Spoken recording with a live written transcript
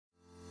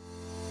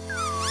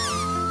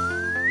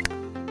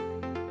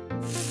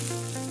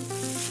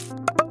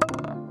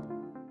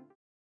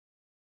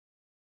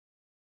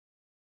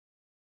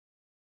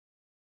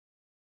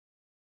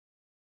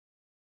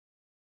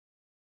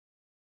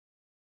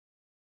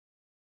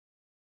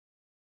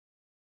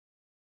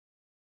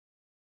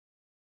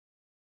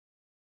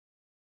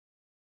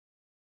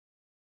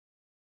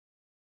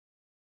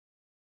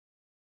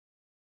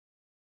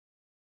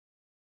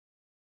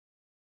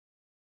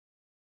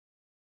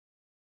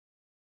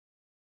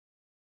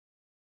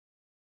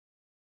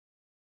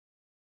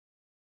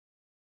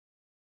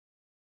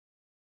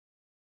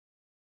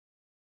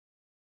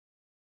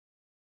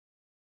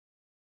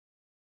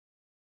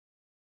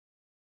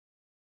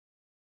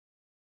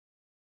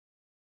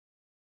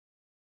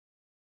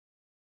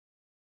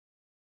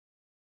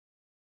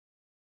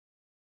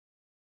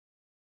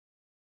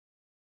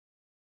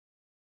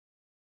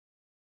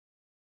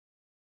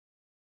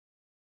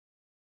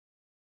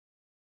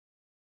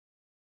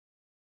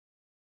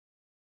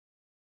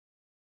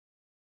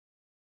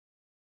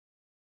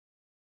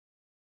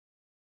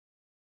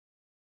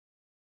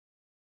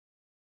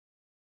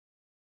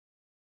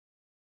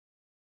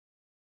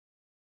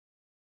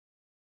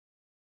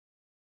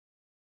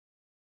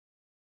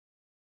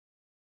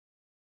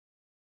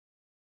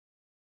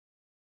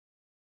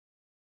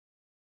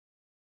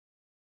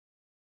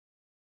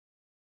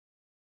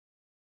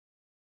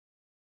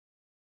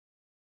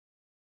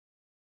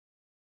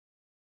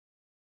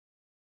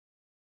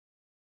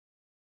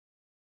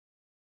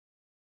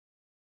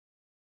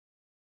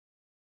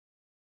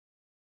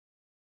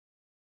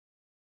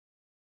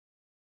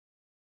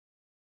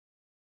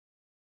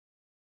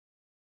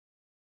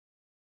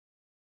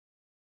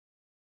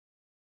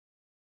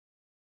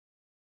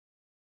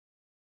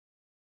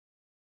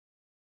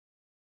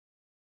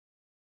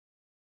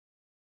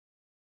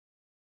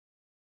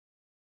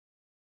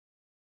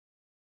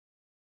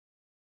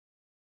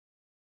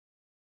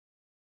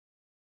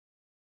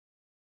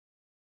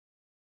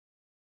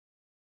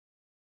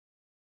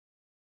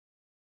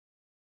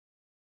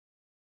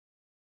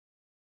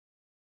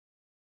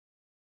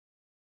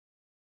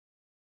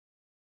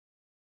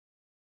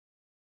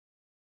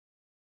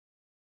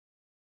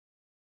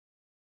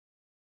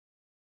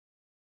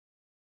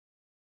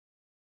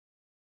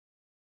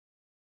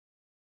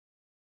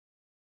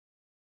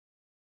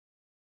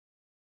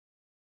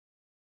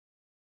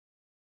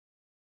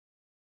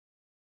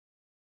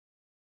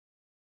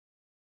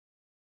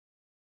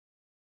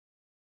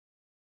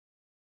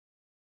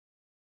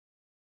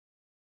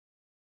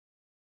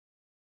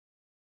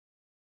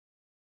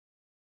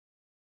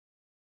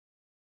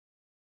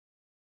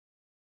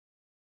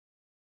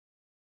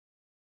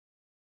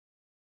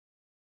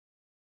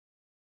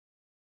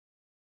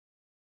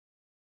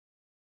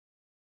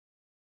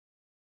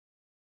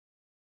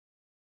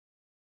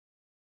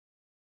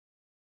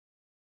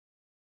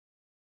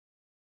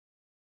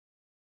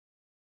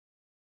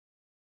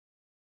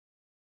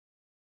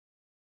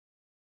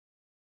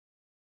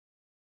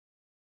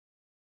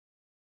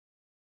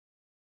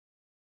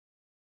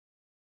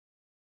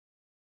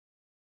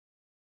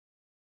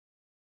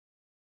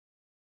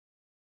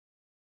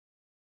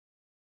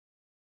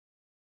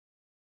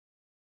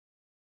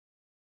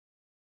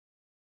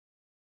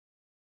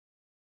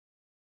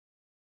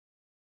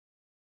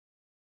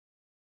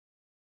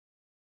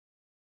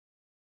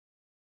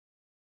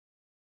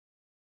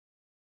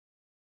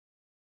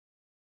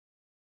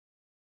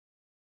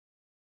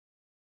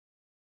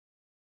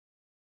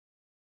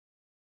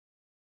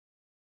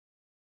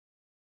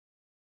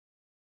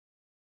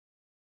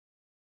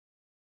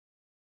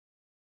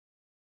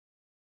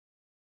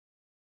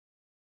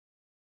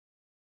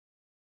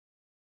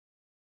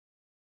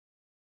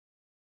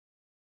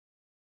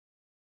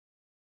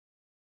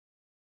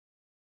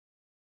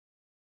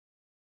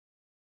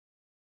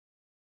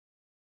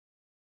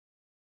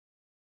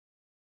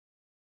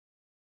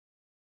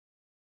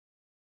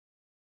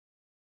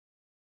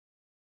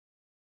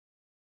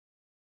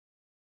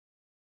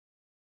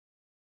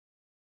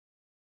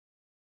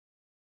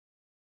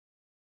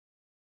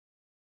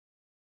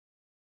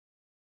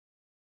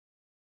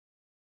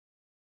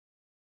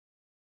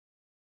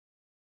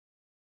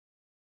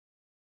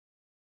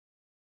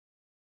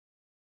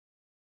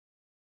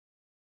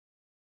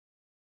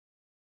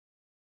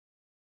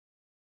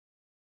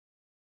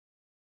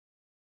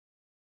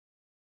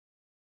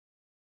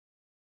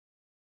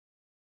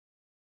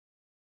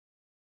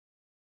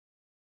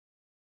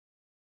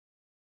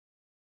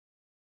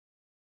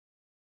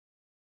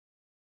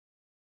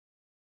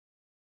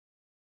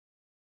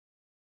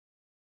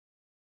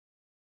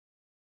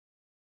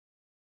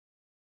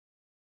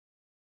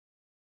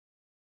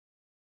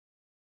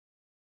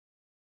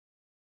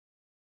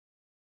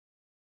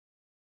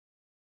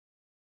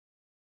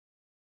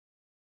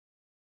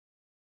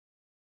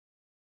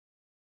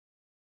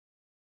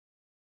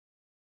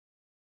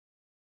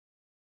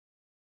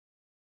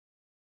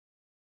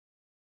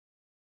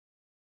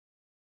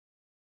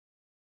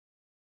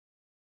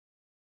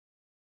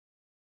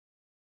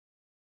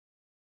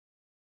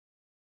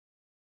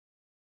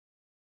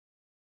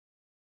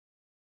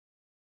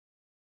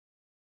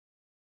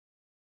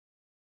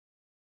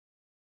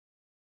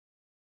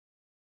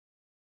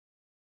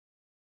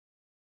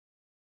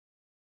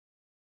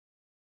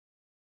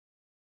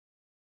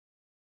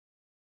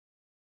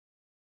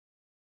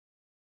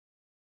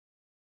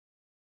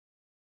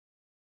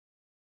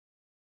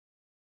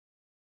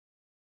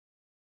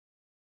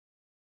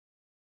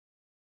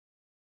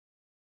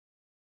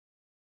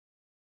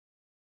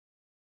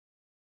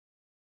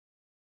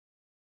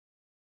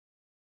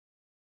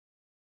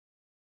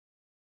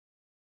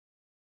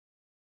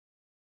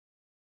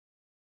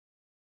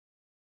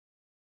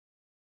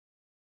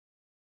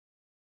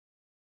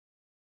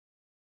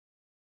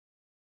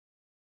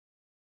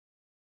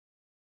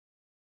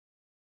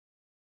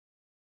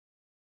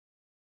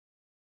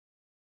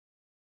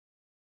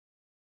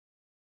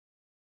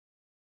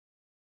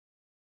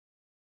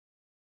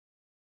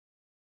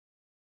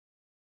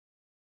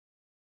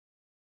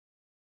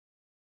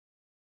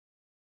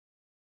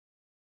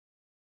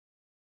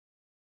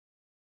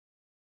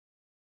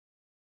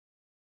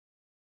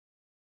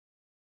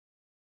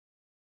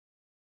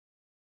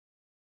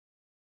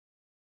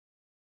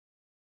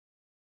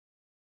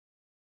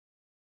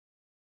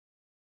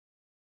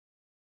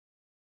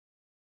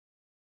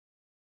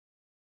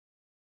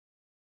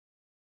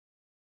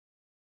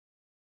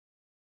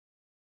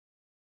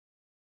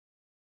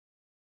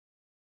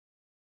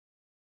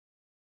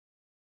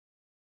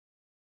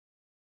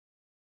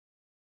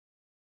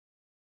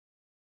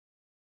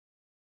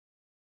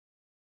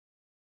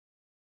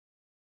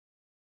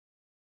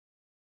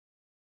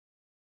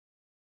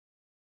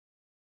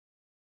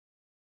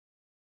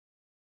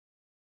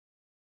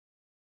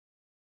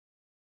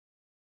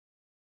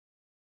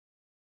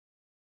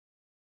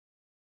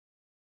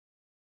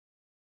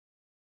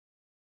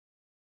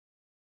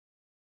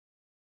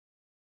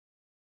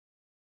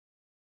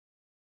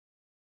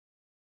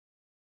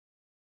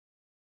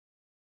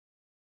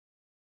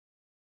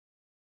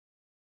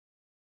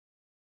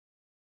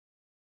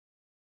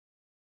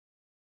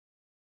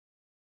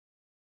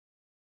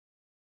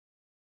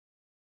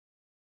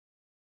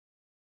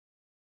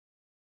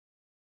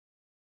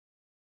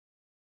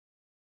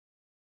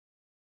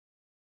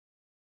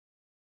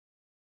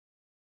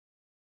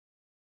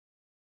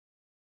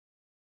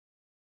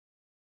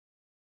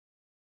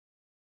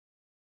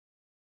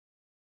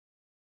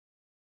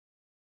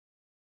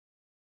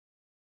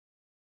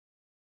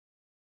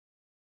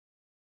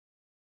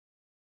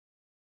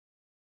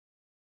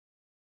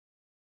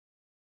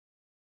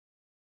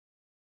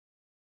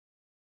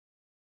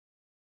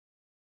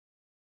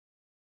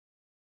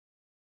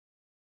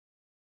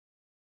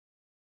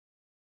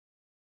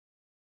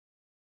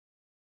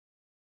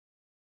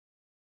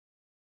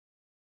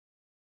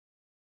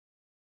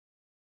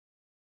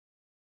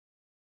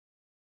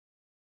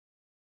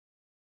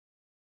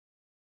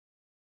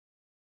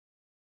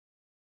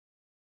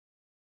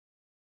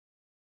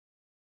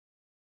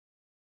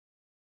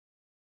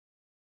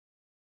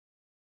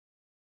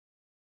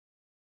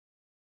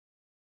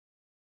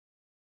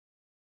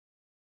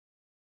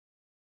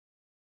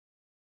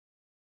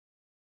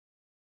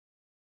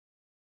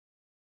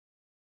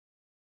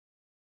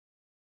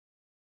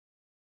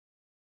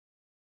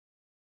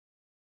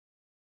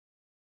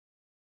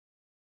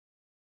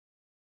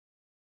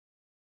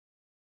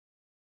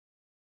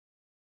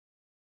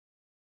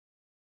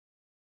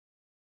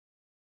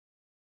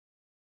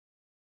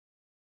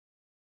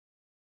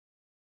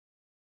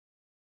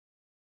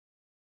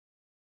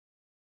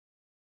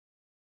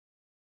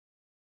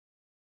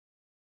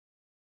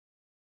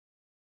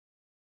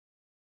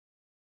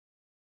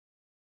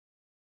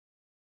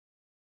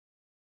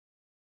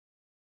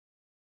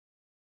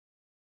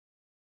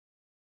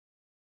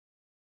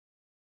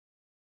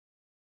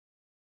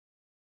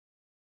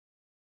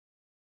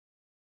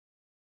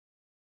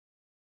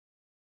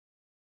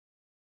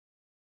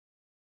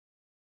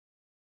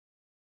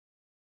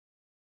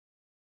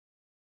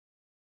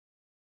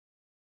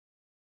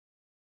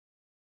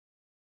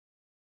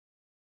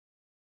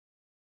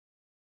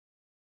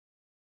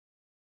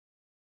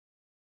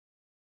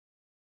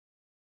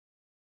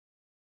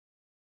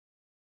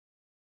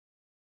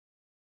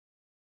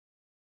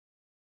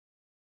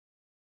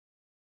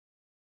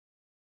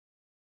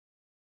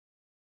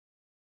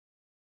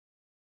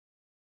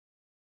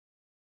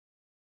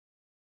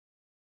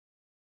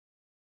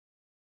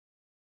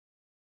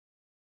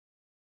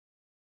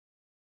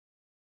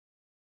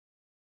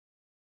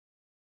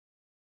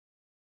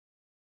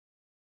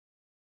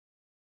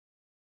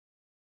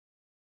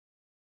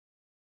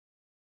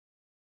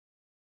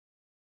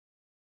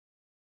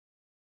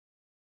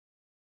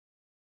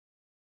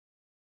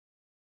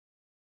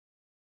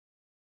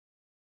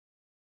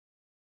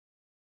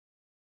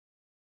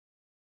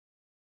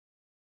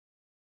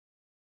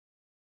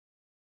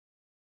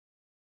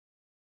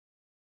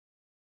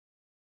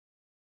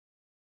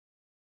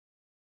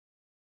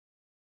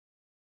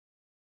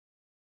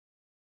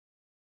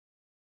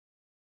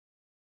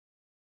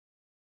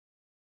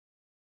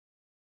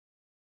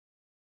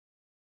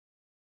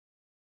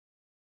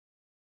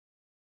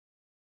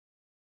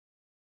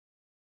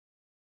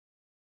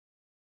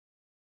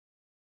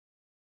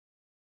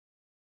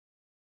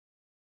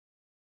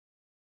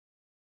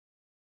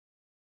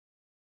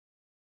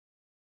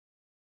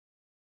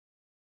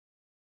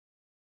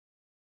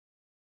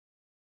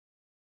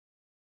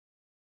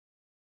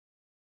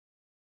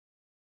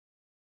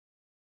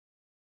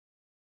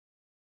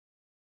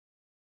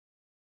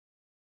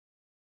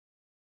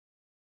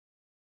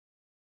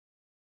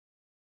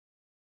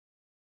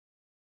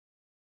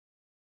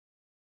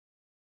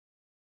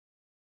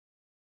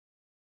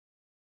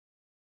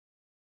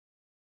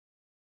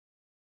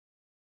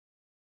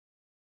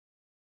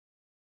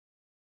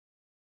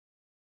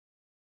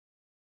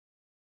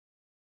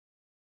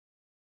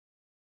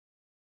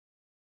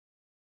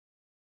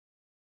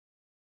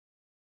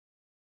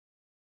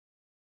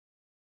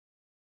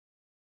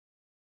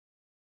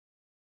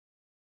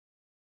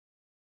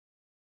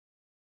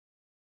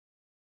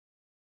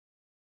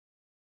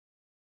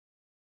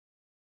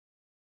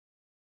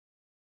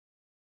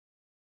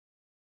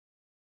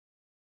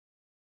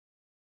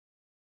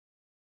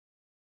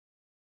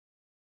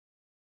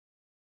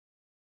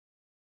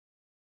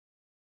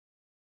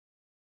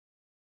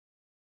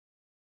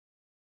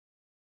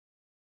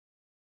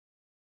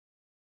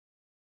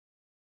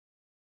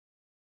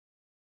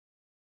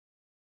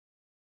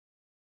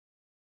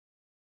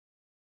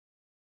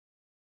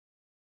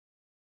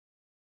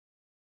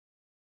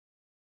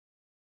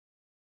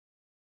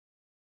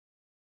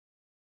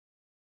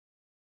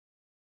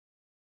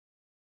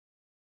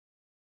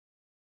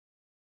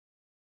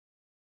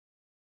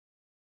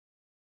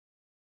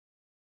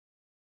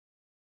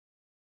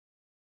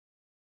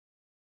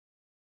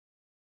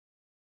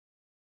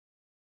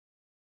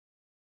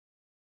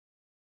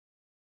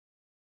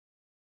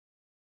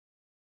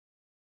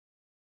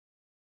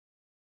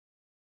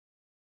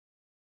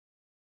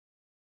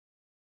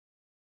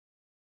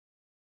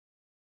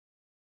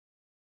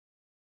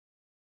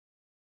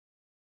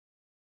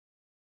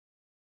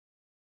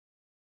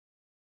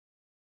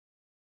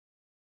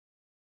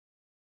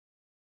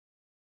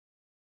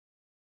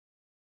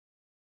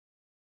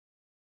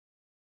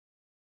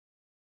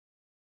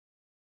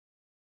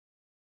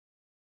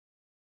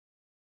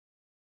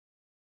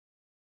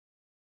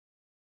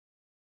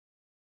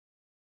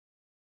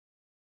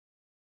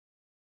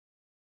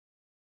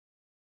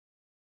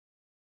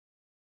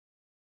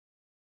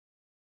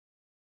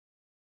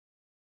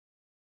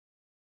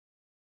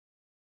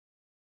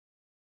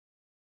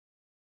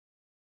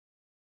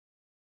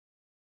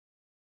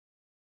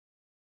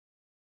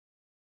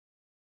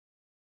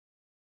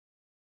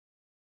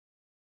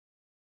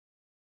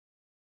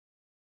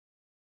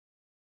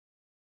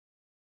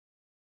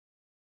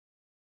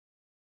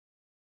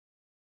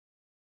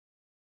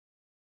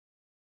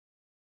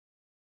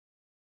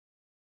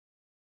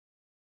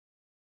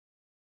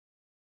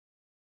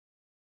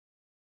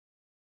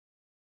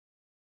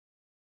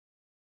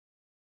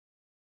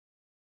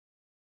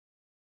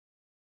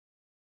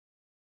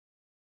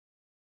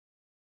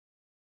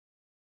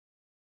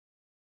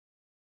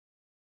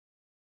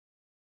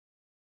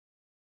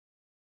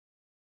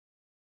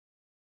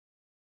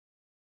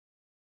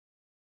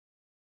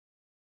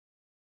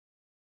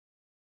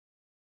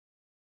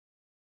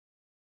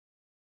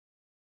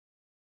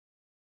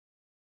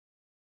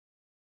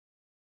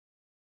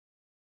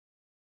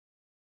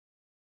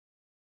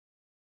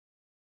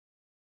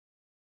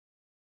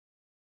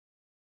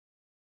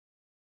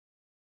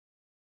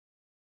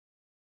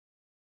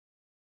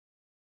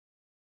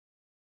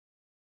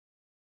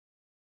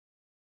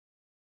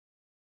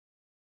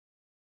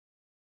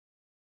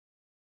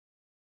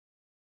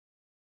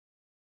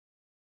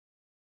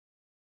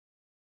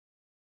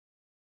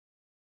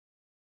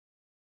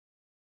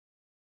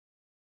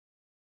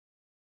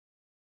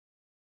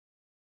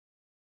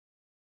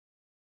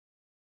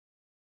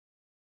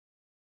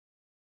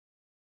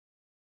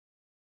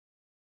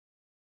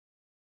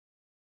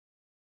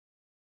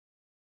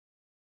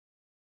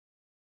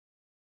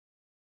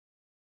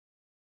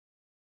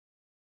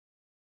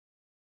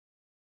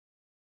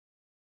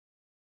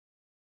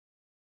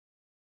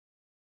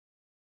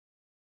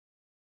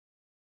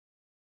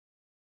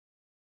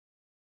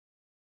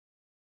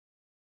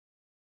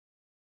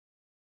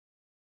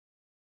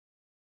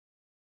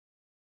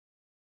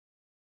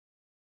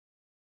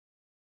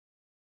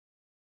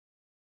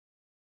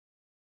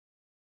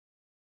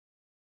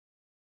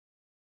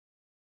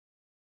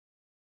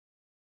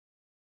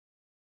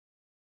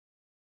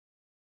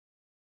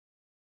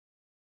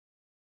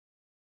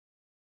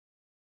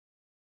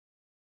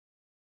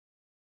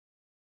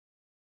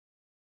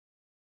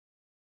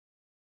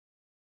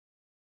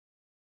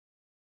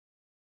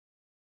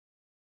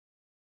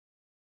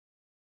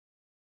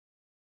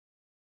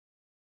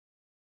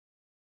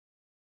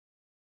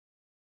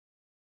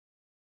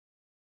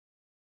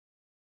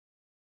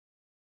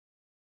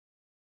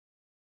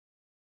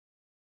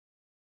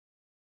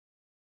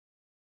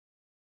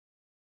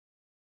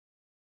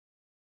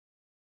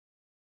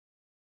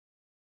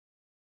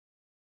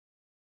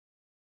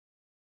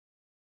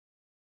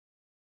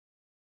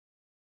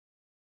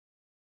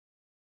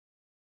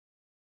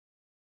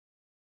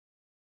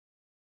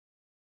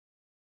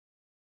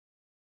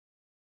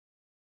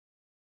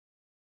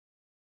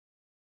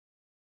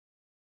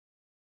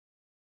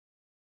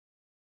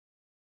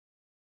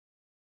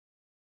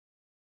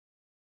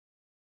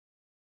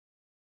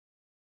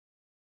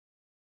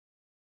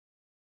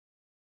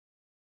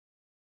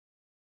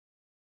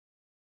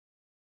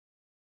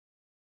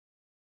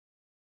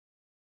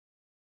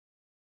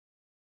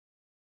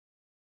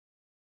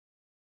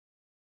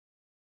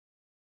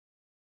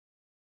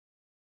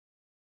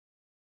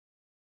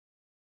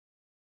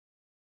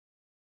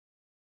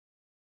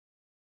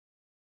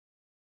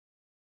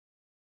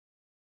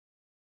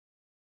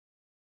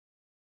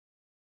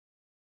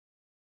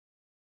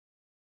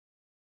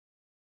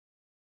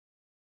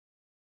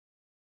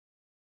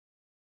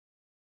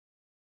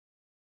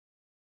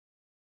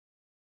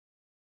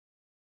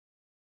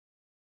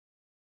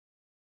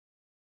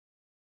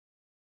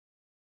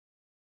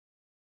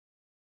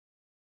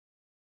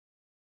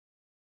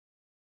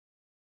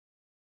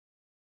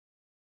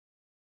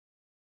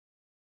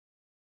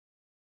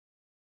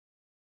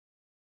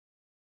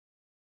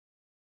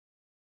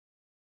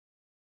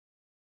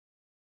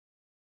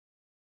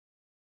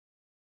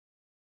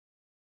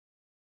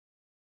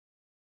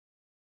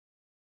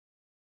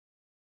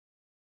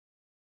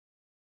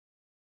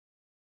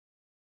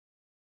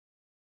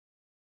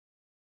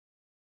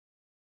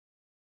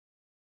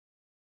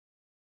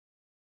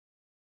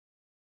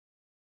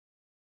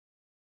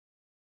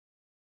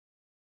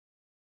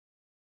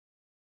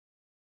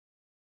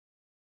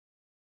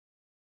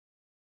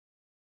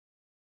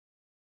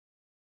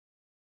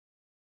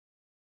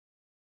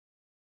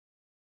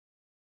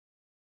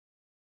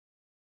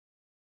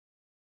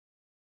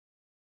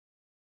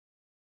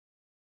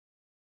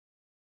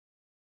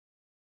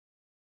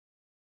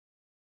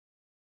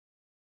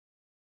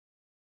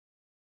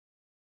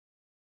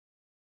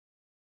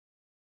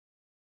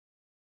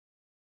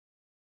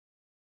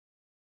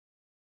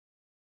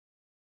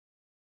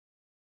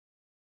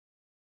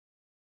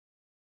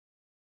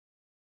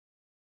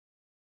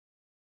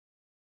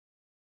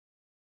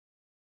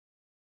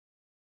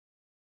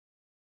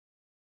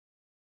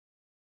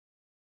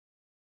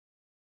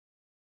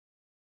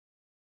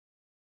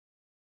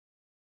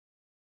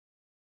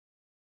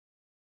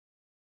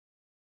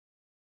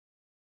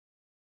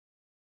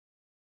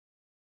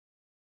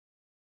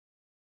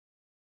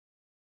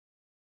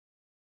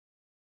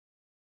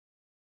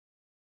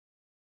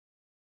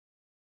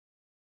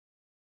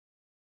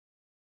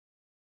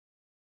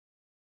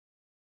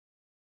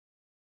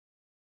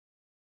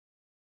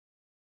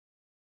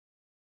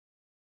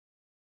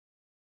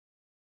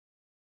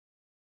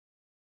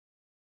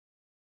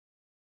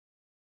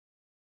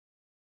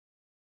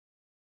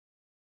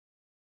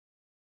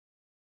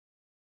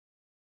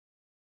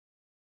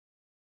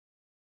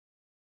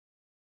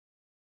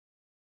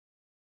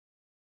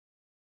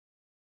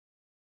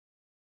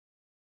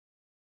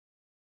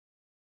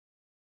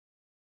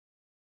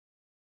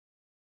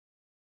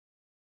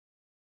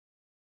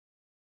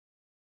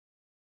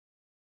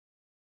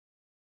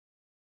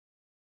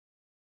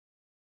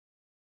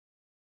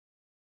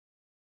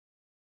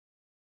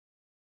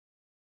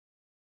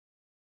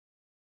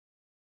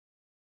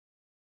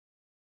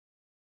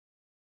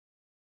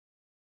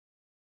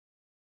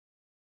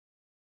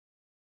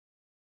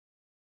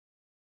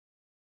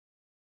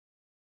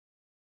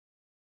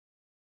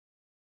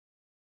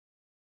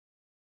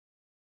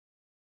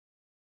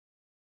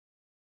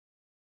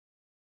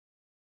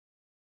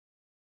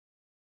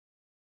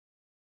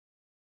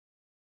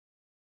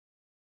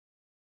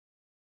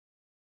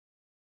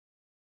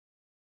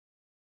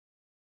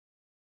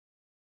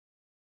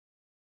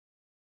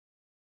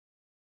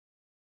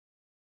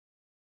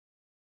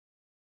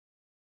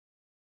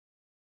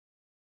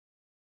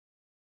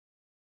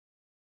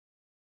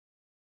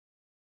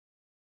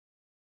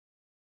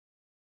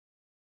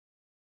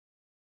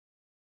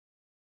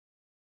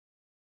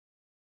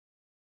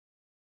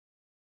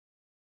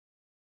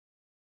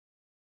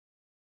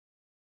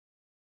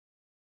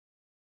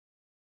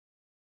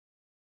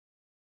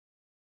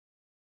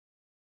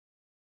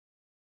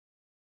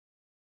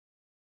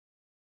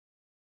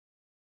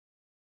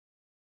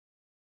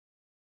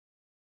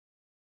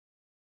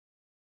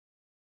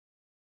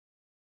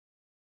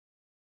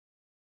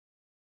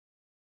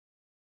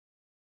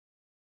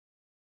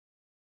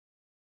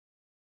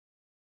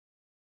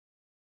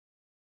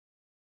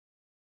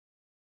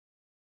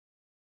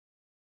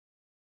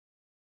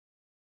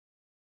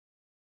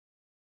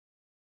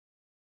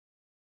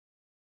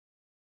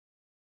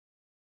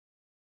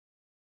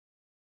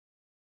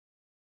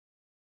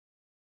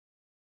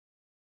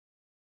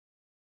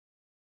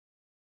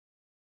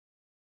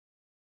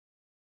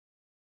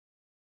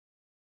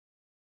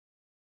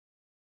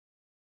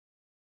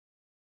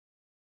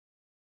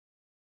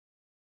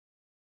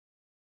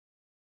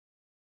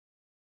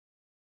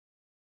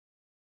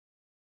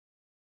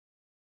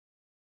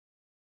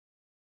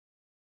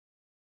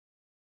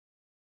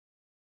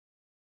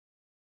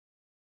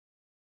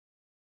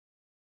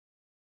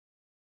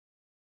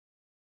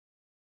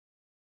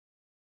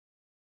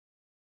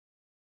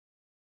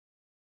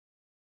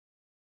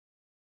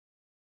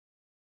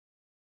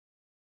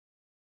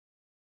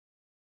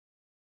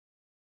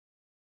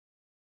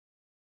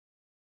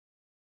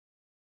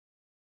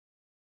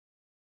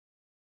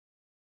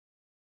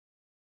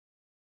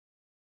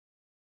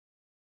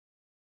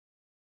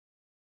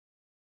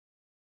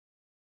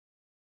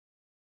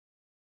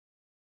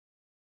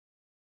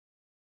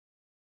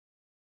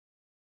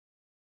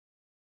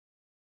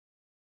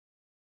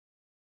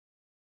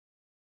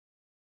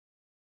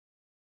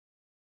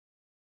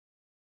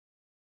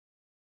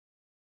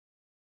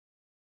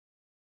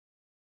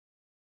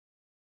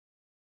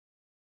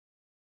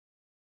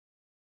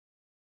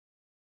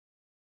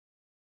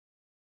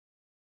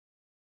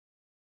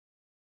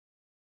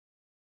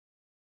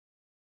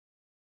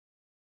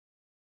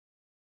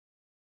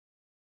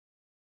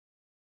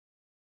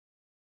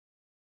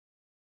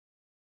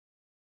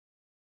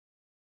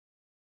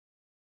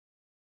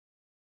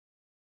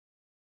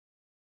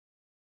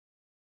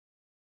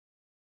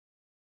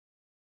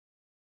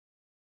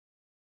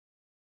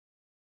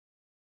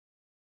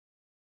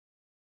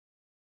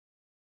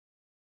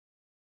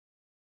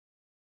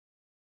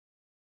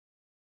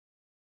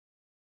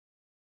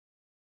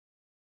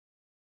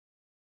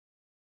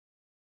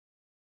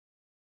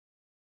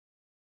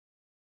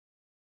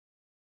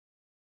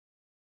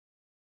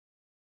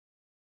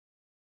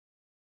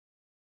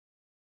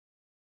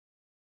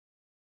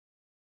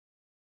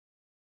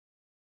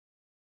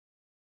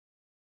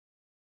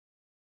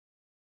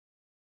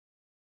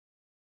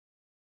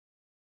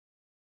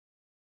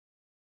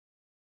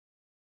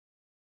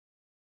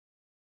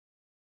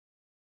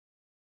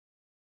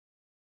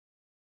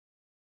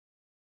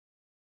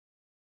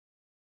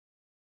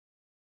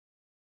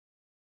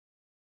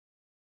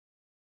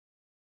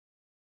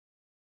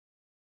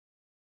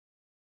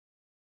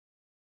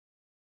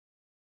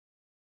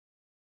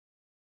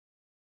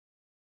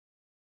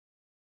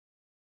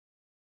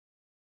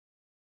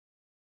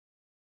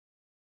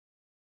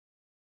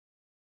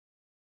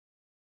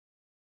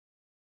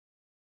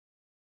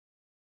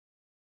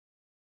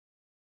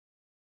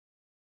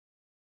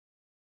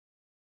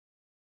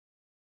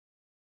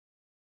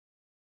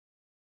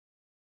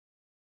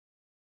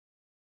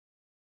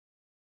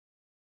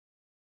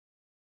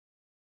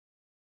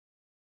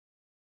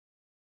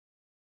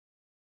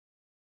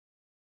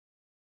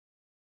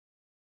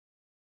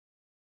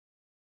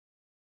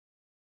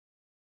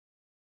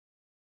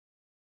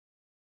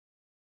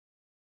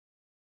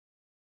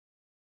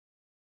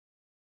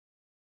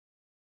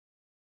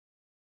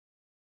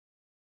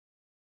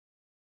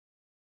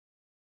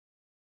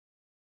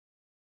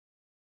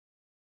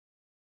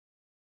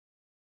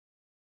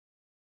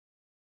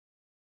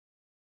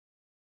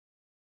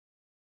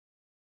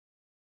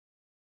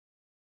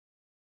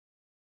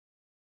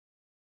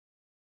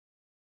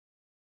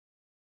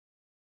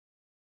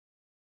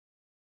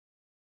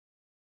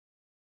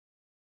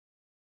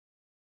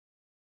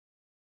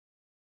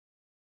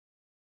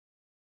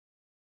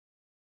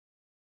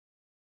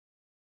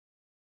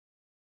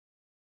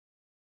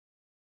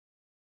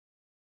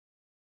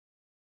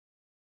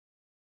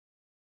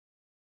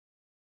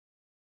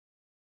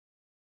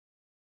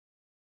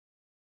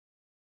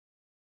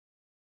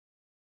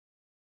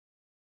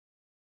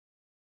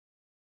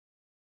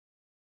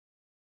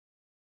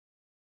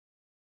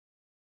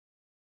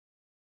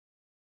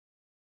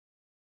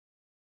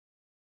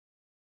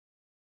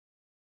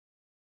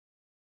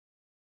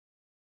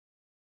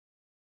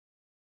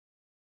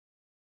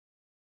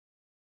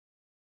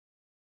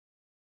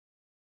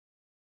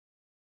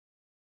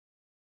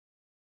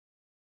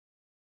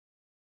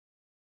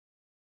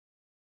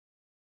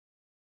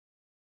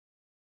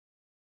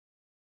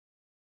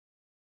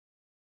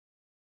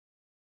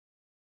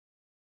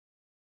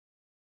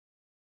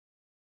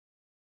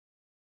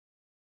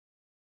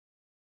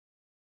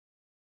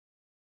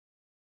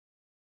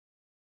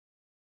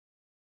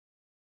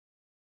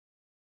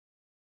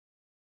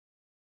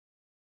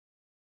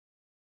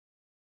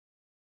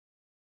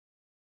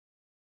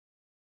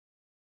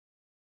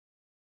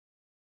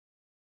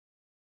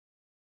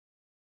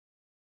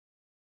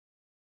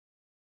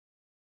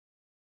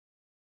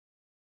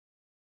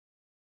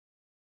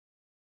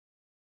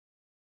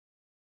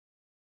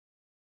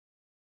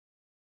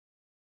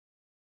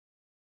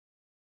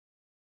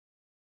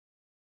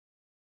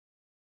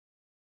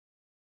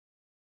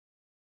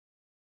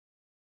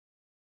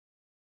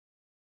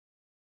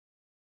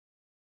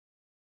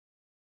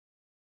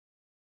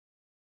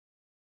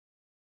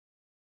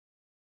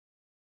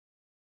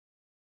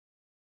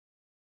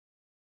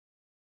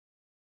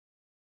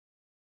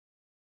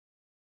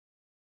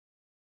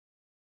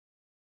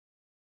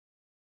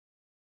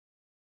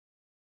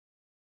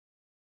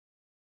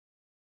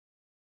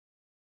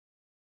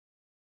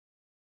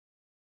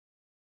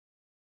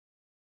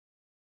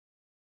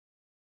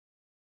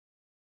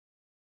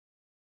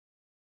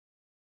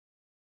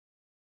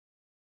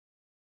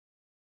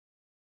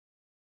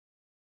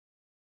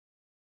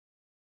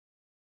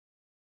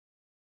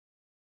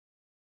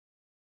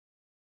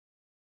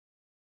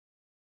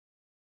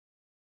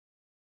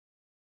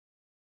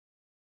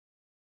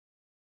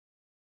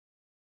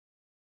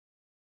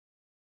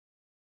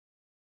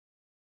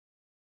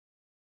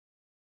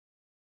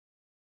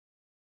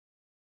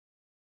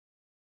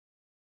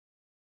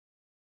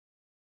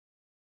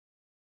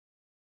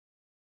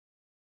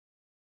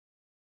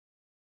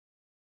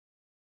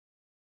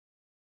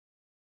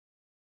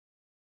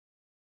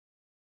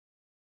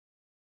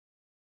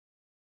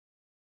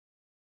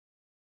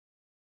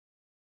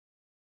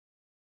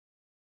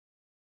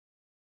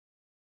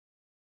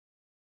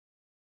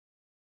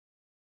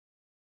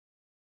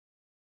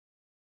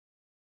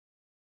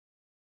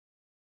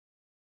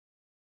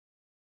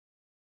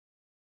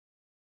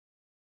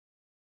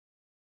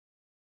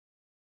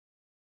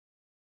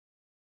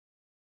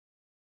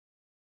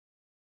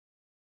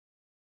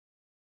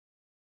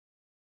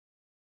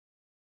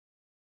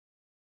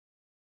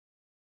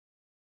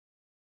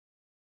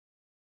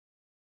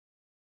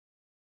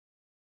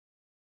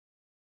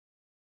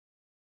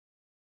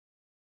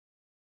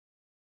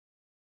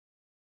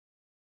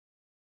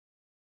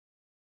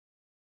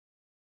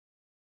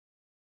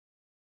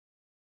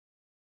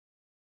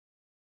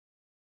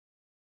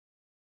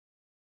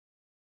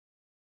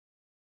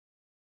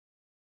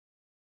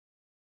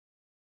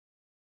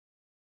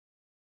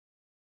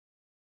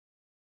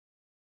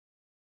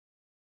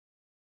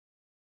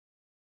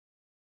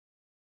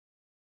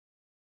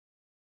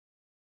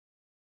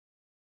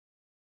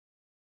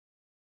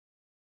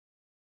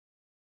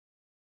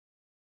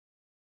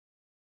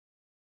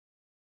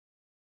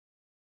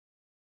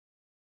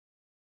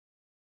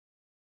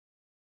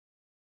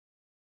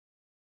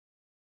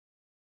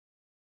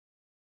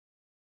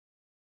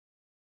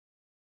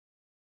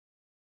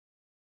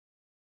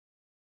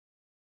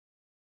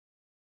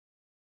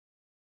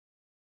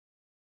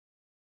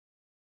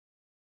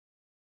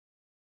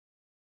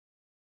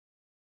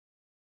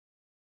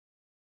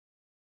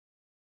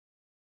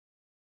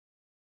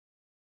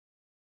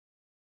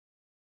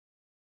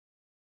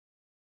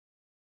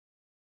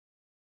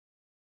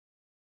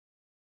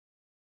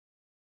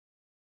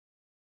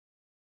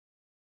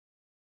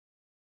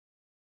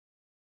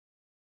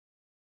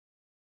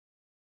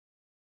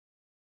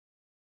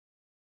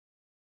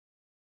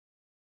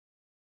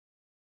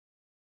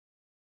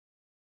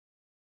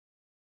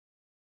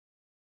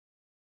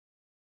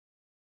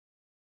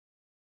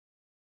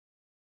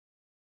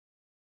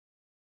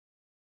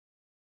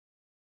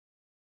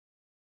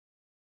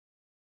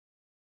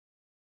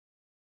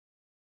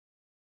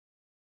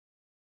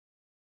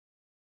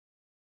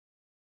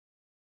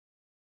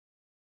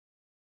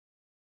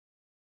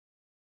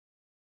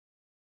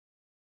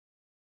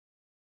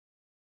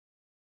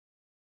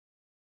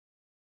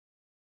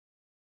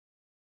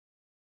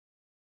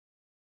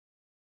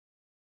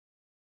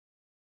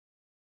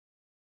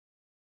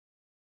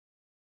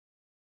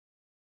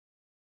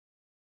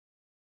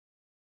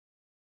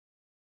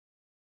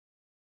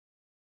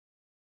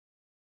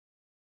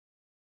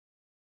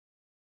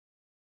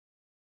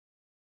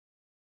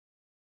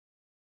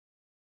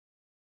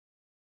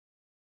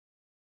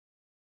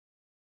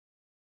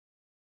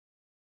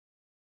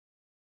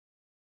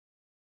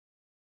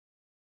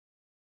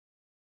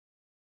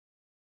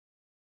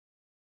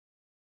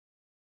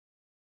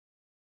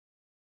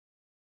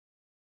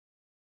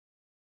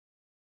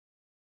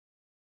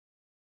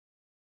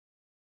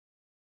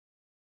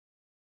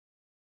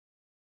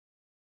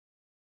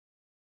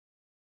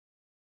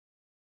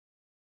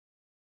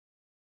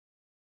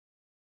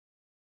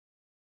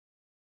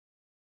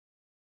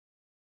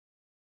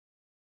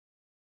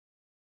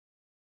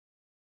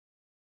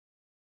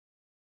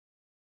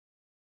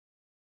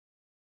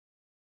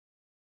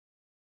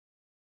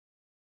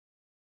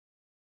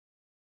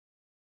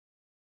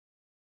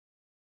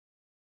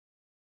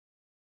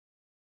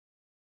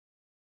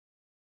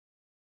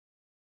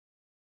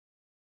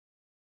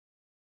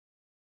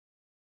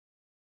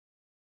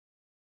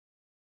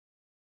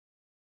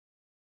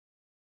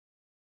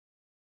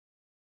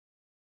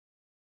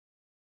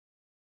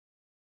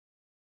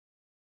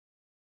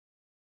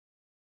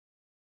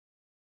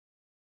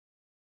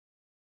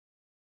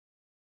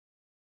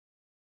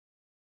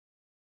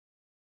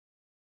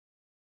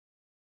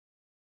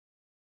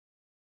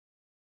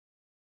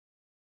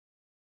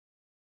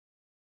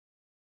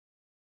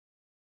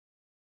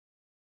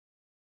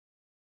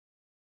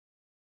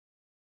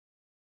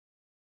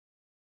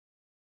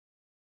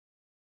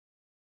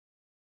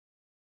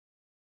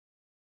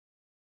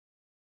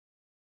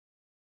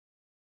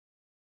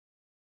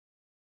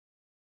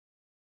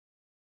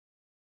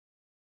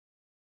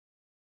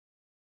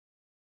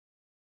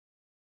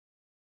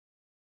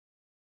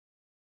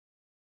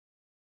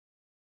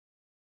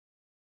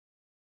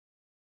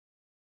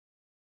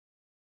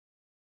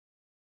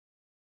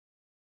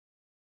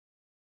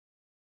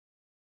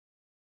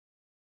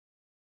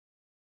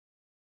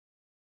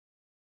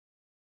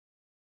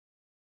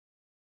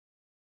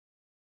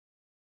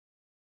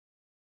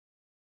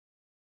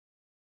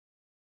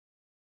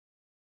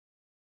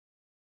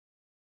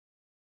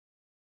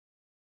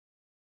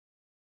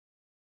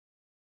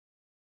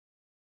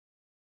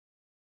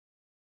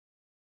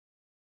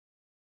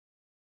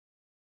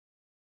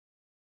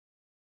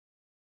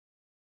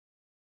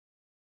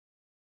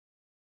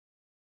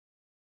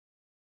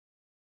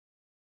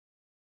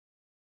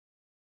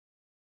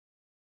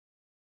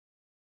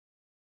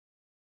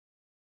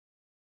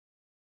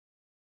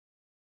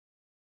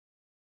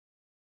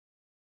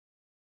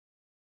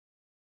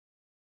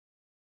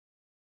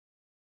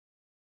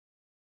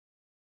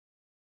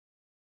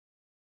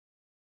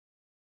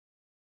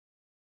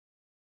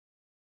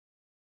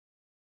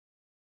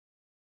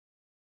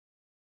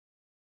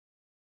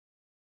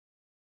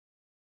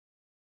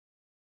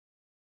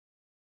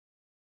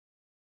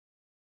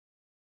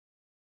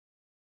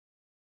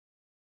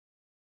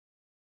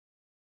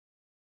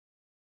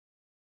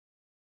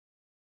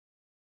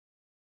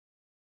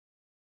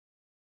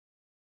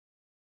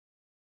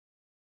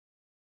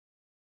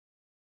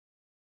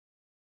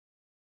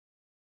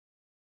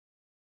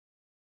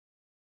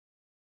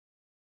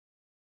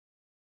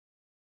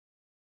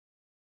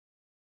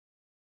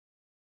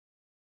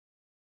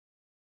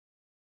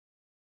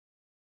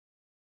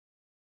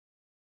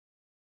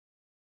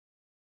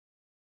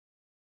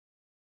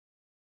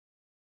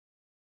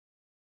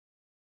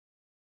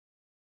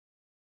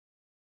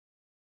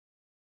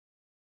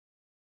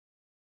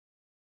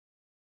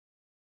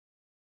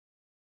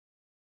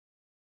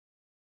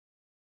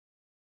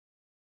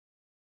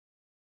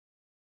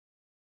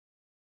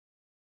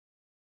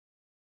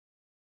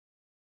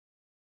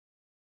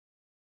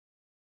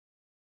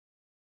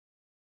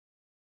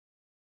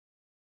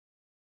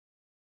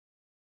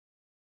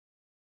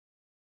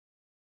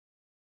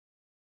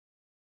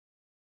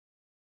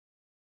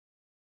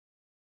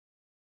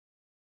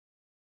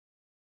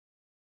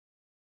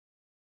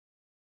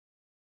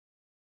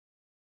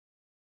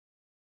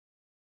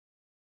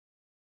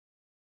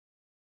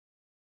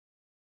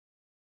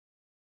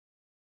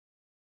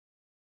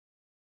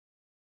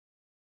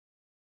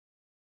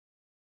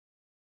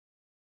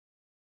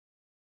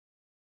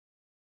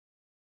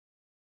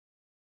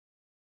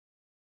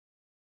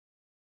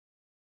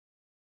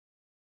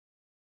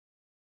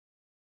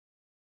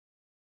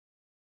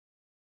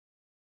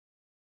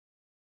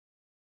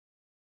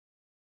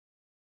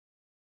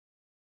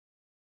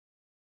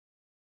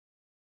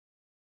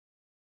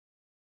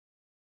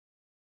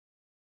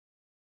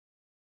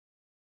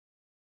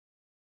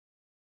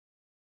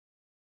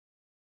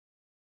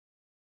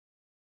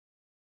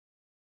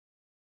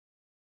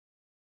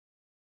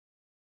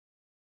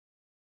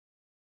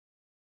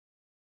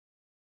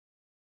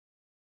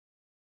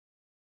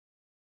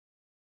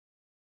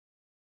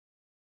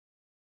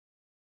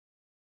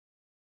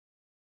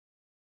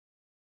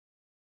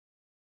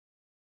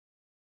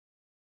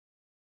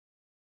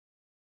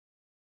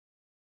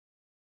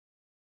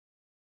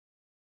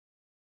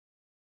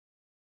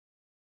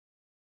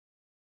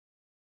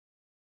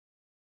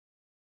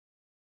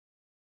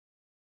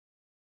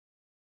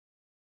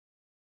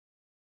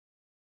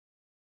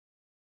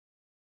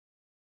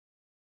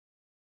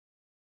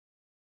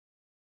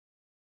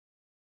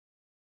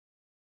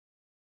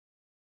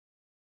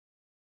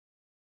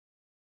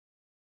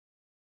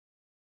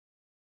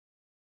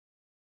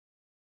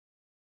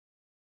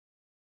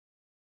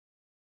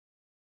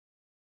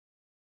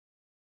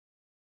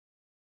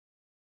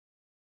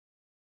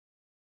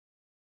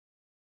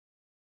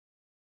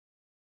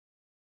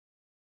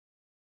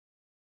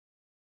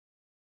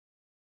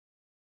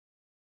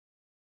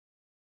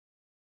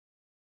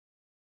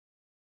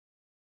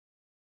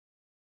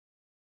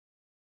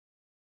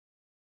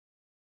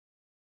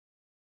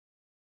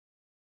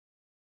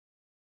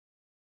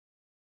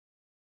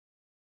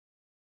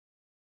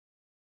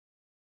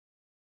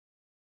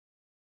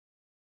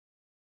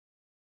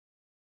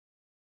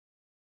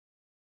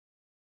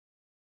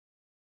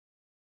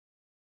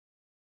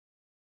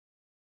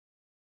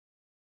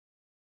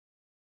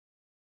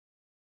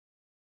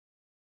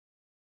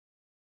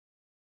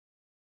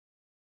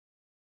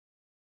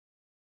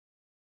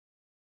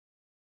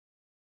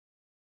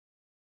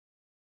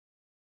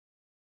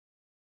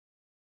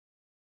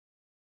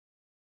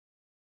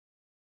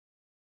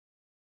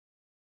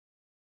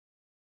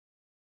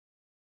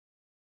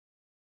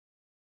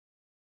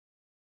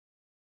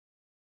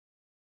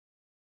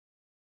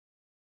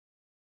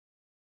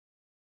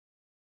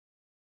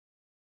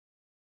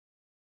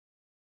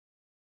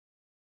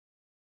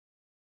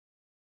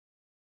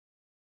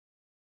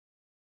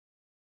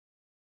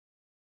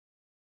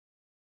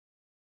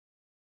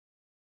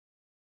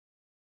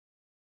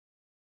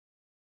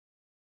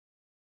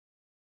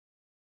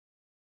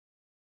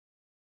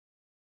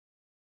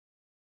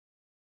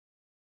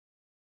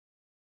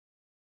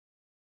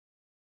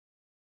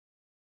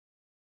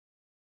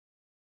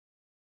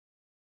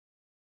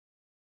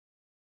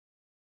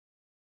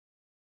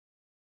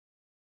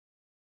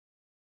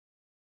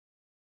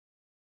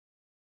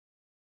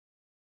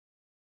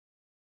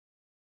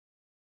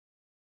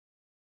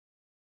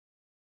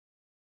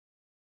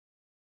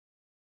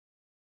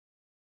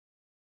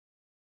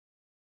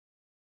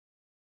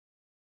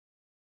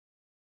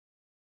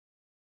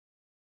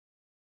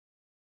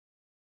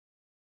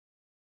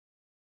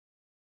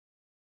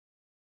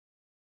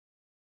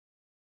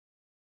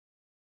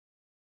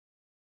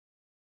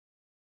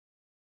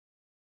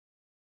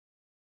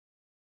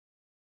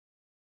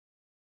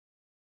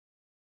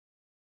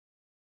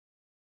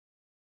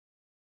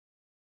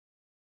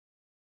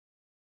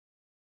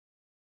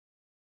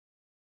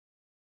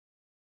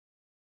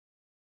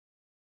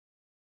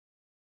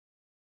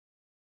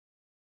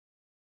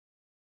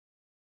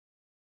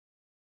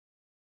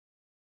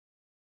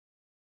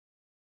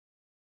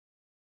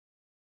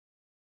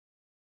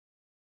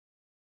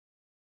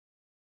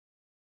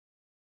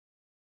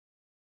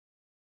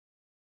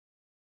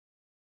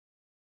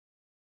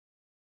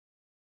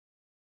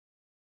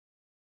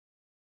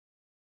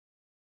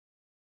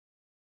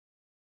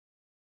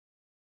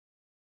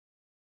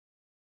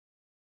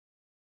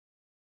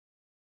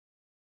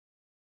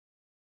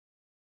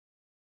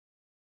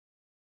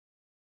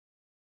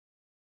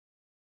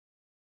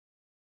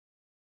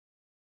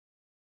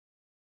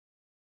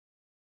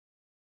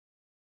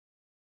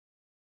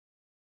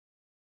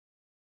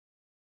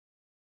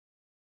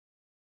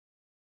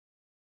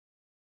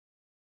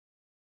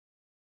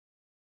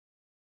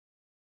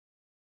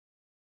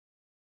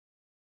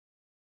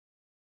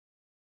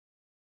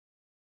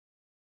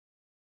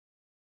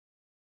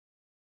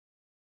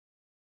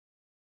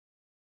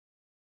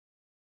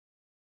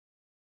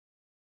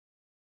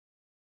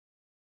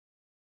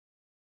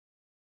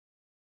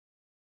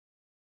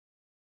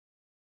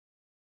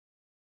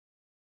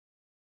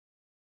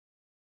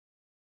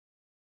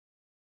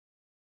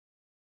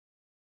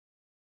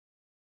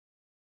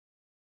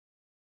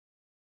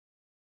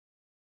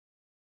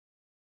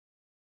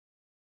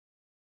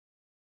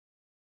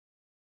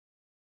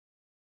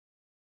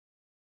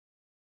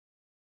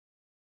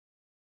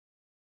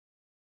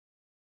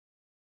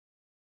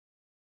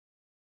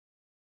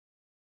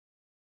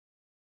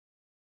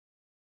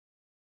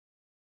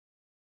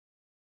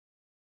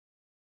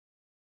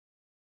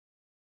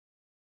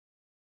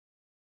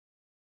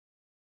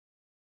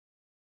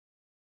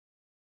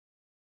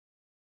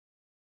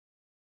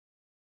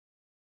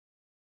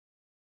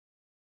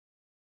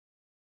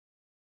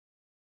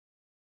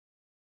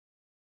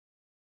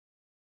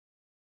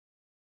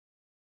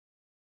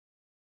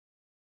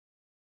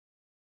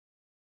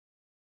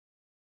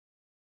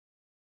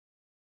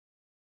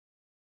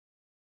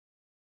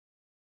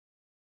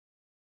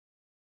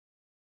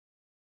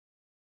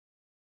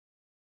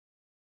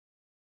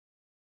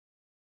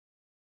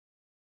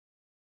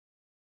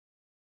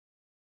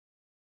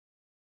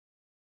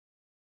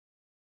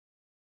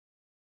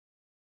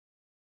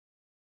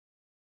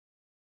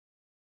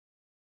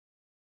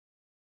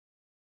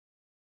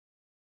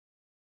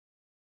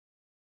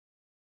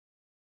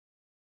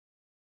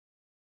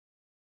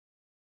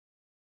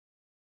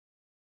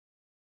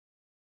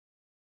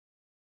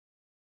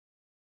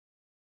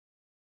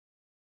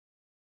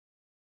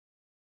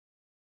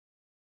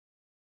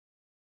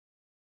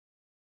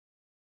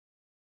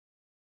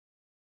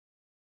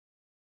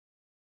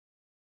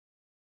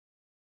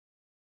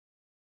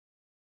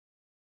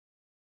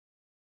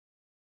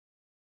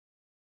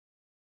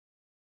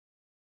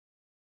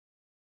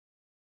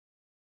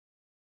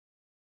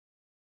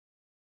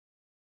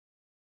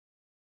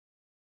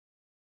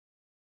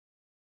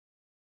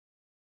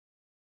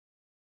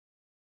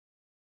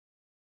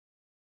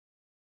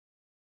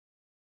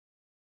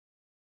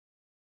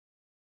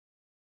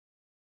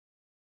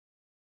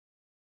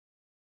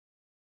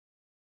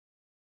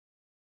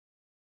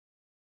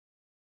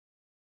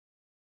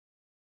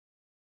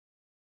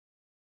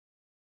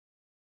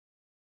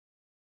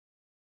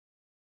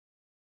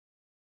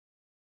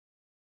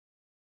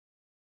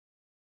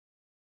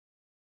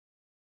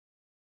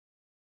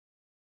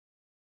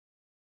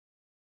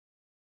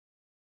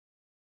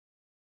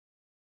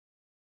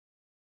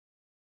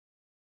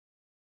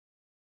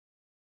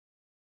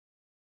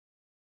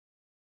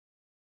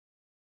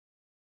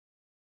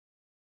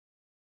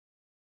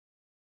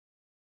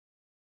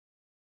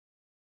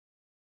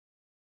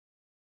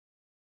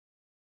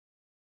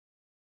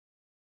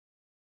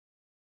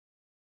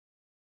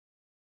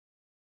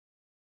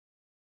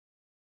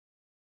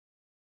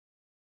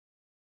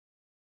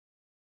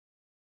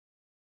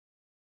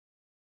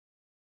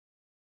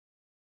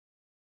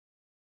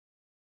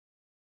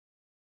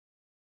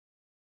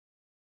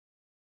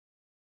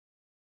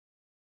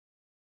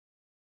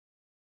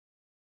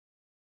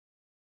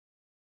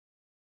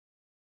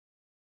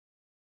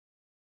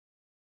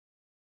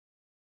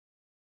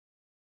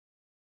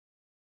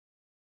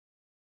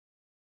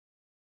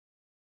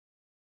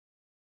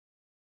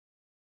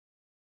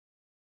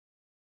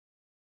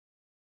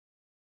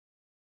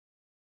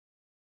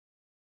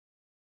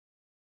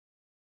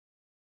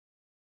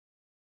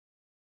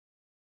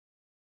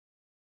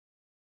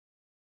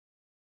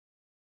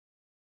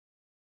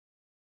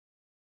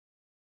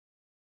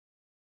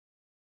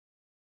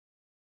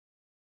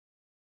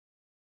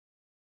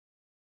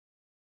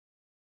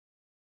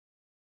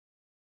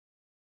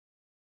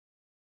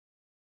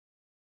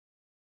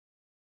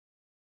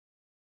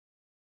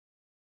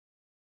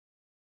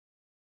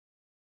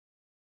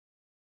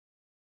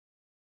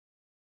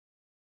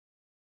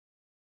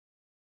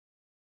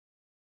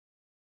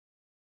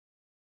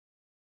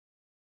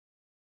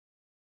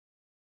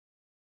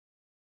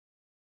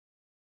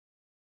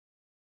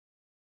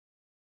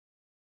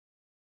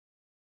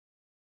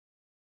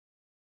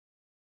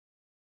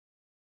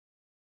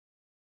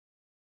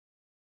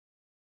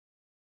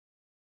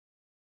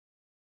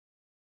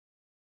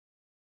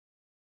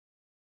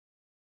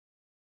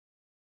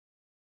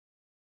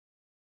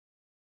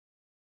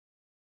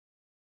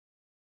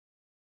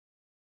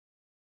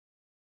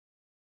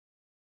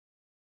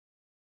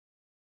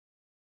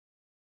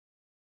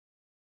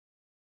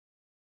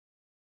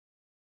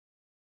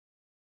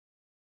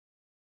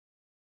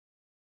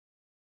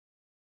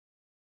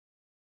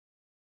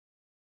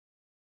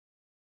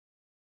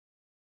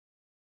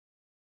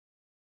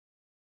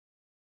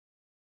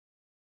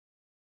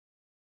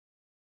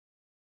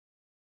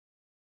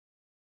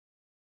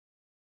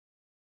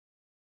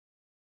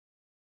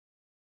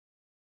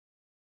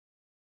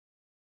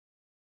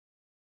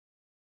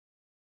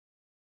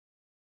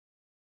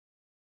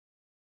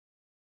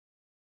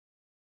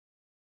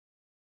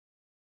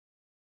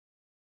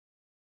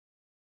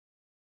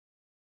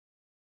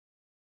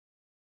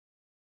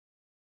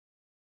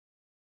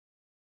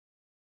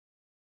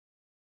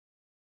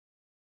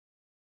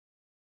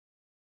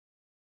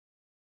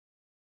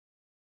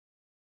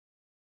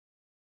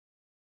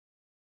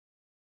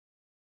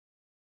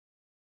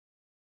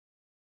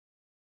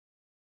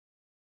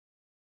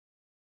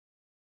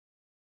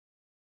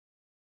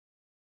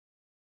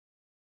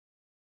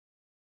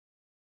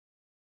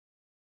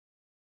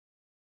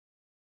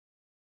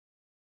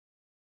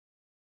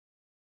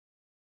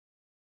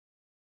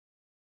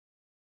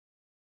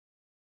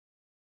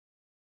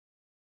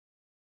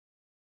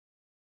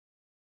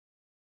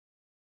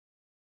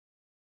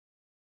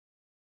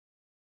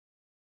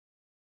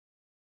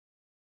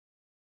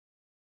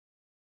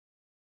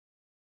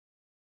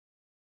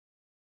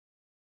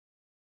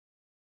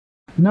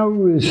Now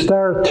we'll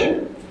start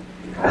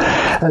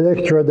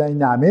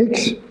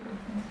electrodynamics.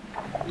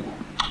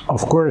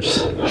 Of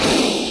course,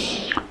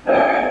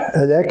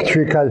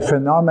 electrical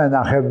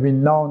phenomena have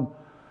been known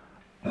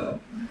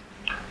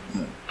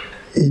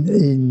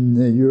in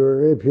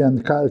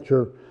European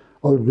culture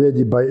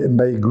already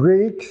by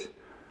Greeks.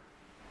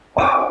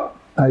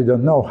 I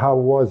don't know how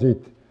was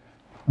it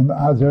on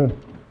other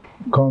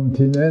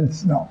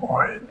continents. No.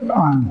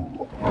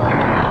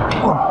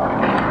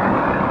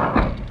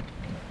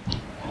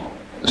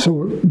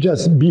 So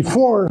just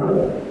before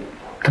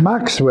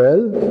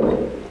Maxwell,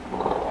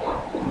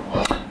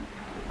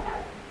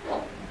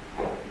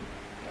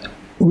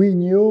 we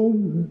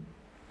knew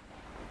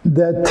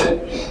that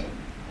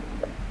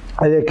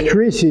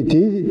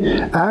electricity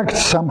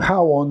acts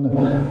somehow on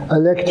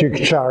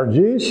electric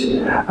charges,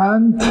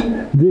 and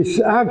this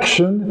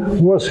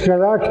action was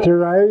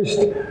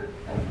characterized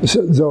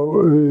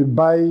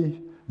by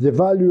the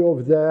value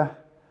of the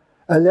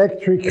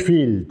electric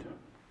field.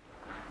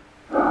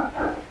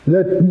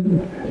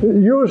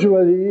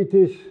 Usually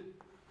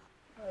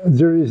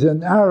there is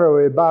an arrow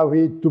above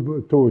it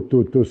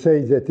to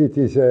say that it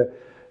is a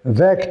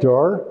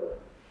vector,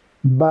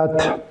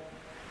 but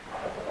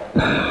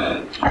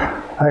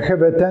I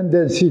have a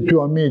tendency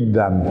to omit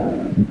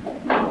them,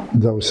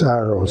 those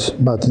arrows,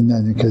 but in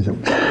any case.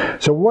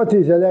 So what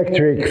is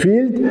electric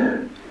field?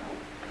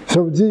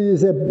 So this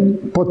is a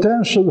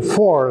potential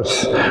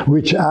force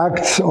which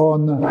acts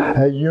on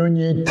a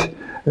unit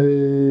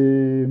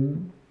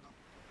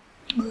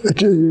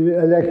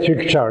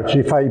electric charge.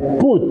 If I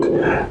put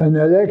an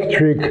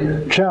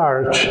electric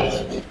charge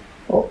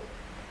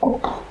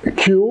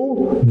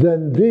Q,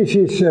 then this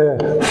is a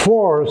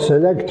force,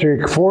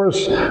 electric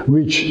force,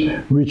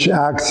 which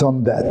acts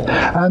on that.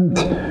 And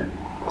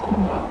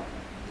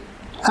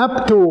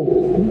up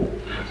to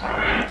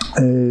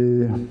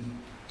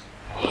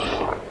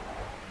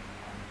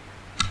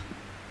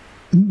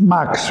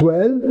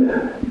Maxwell,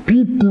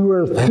 people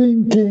were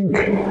thinking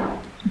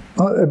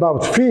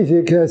about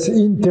physics as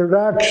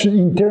interaction,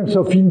 in terms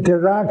of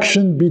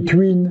interaction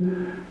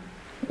between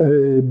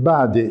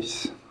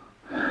bodies.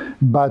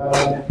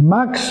 But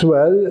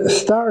Maxwell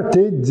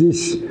started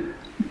this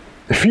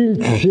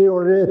field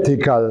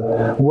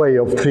theoretical way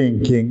of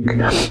thinking,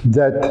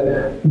 that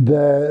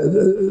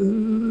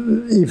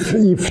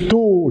if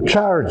two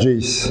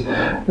charges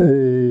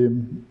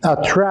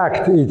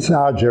attract each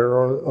other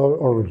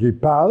or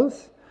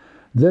repulse,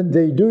 then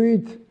they do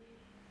it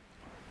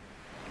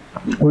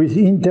with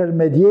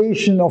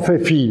intermediation of a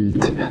field,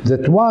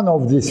 that one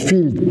of these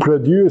fields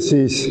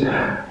produces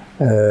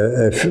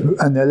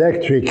an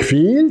electric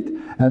field,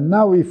 and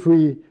now if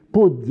we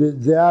put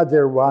the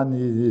other one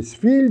in this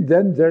field,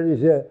 then there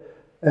is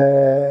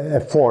a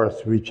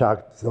force which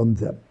acts on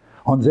them.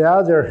 On the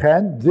other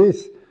hand,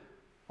 this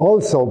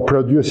also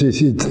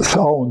produces its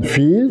own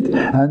field,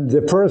 and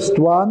the first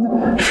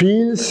one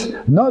feels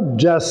not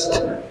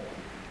just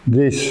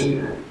this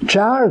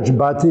charge,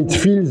 but it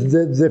feels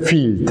the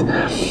field.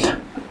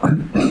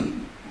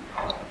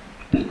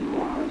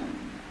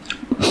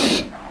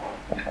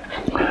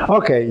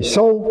 Okay,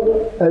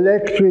 so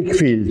electric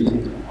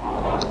field.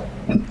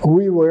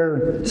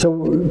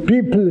 So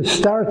people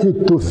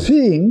started to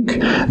think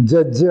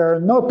that there are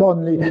not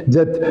only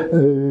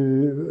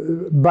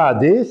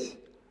bodies,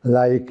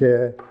 like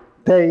a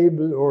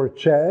table or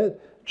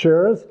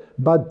chairs,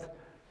 but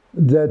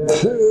that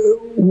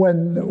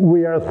when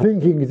we are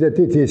thinking that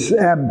it is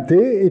empty,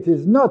 it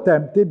is not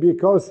empty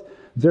because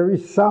there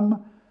is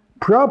some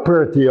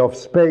property of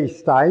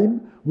space-time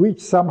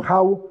which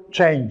somehow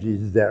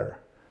changes there.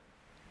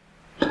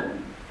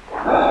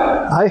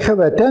 I have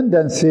a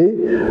tendency,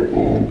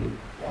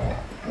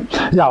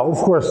 of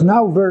course,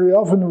 now very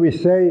often we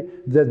say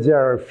that there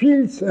are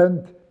fields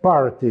and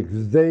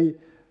particles, they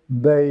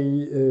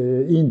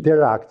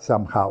interact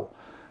somehow.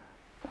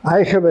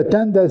 I have a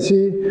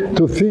tendency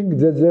to think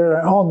that there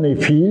are only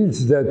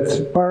fields,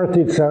 that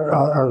particles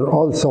are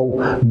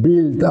also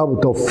built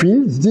out of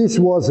fields. This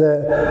was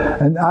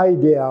an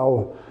idea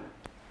of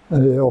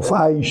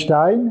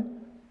Einstein.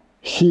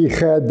 He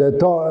had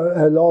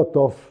a lot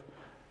of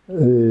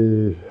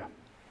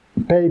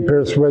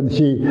papers when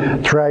he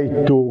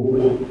tried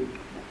to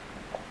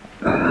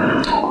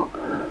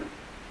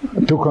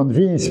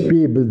convince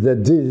people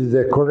that this is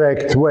the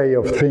correct way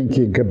of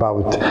thinking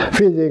about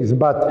physics,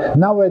 but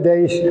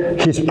nowadays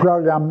his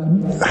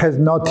program has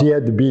not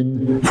yet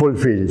been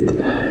fulfilled.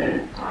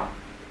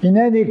 In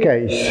any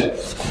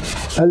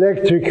case,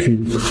 electric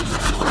field.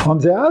 On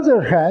the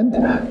other hand,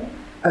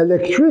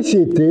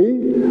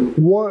 electricity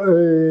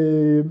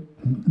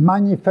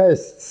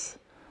manifests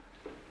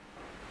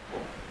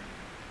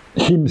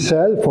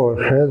himself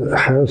or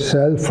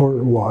herself or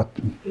what?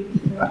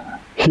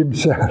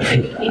 Himself.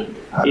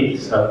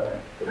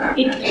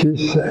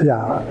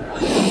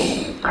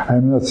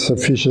 I'm not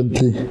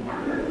sufficiently.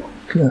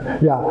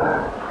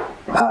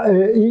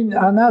 In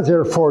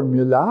another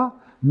formula,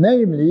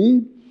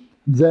 namely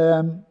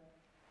the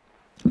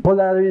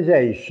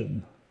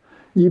polarization.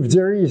 If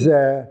there is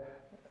a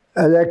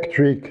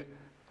electric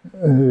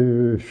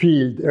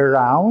field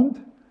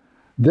around,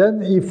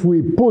 then if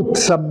we put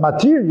some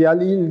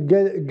material,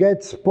 it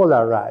gets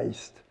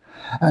polarized.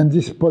 And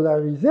this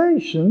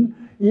polarization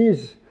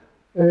is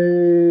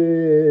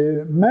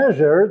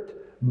measured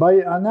by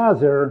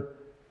another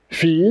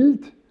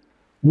field,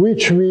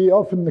 which we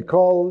often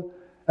call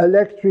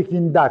electric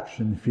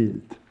induction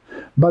field.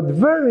 But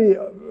very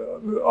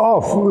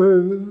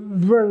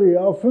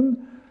often,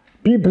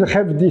 people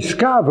have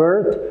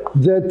discovered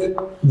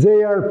that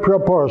they are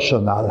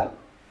proportional,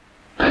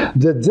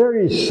 that there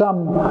is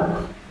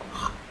some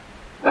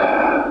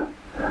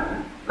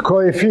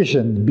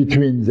coefficient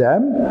between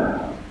them,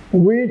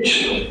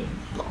 which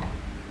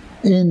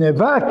in a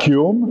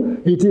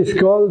vacuum, it is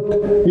called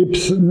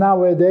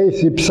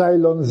nowadays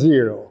epsilon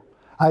zero.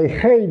 I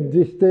hate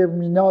this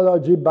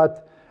terminology,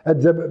 but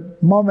at the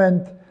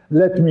moment,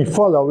 let me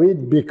follow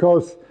it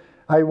because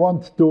I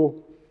want to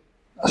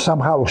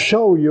somehow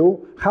show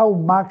you how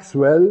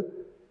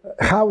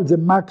the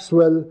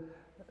Maxwell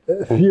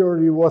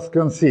theory was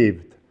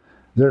conceived.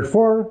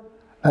 Therefore,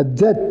 at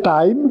that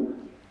time,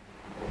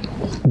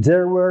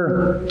 there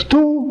were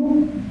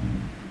two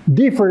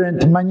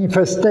different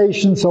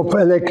manifestations of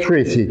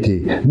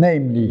electricity,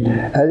 namely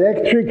the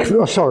electric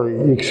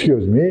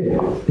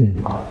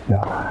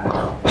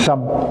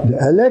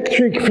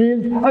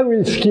field. I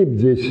will skip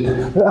this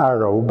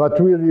arrow, but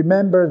we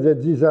remember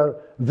that these are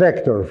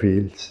vector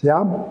fields,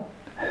 yeah?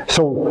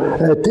 So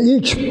at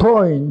each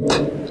point,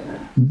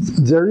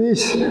 there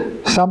is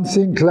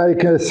something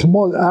like a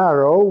small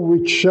arrow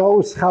which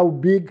shows how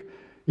big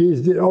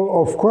is the,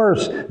 of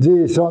course,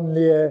 this is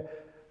only a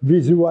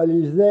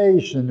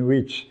visualization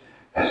which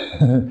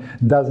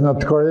does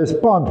not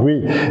correspond.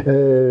 We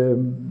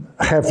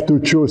have to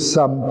choose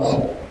some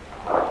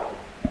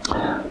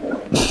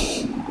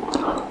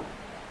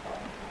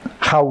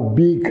how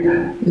big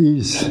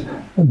is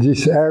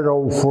this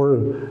arrow for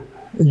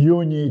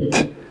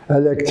unit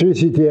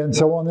electricity and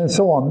so on and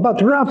so on. But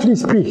roughly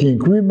speaking,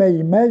 we may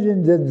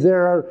imagine that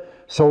there are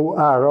so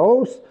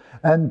arrows,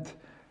 and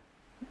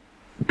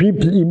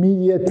people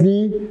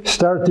immediately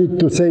started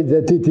to say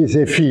that it is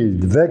a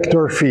field,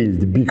 vector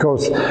field,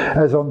 because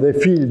as on the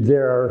field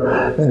there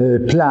are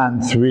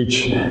plants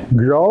which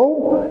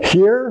grow,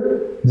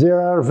 here there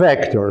are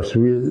vectors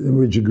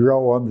which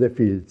grow on the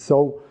field.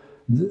 So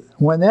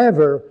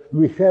whenever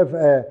we have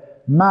a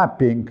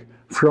mapping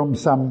from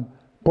some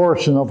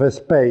portion of a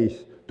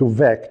space to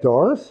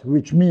vectors,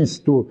 which means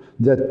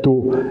that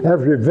to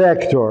every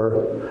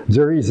vector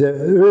there is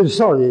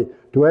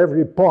to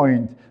every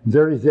point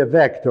there is a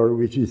vector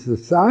which is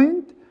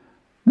assigned,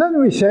 then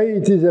we say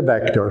it is a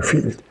vector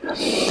field.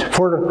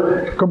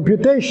 For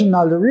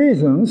computational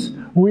reasons,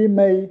 we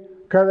may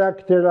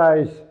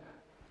characterize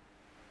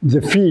the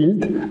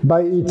field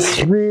by its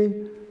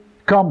three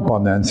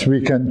components.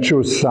 We can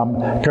choose some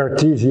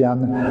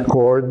Cartesian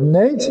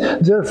coordinates.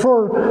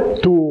 Therefore,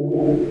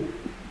 to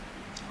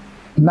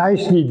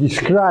nicely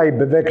describe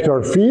a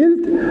vector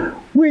field,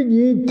 we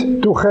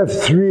need to have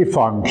three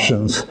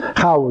functions.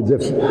 How the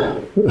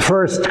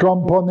first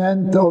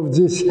component of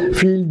this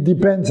field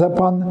depends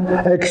upon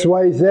x,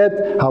 y, z,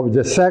 how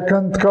the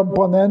second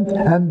component,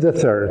 and the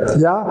third.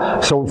 Yeah?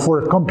 So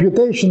for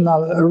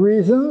computational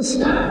reasons,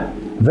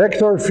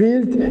 vector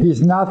field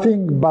is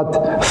nothing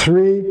but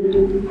three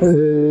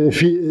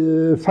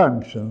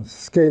functions,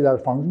 scalar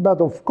functions. But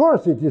of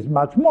course it is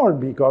much more,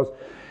 because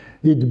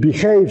it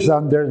behaves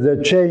under the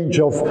change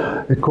of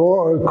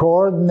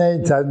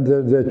coordinates,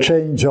 under the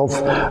change of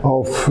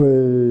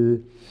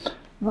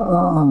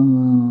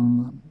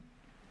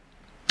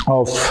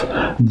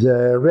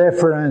the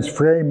reference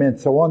frame, and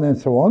so on and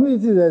so on.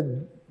 It is a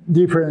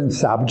different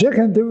subject,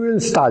 and we will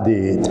study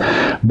it.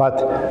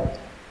 But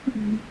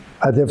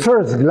at the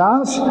first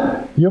glance,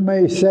 you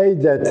may say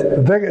that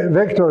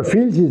vector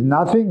field is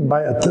nothing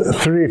but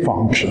three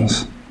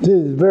functions. This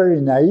is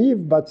very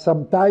naive, but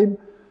sometimes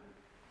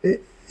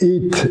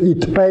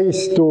it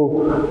pays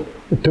to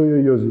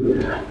use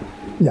it.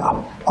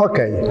 Yeah,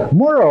 okay.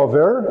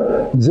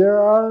 Moreover,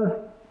 there are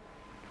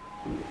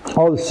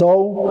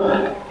also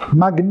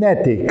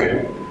magnetic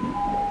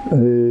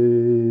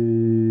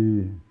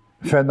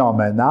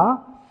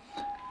phenomena.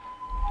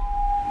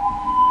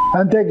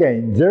 And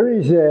again, there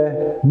is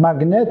a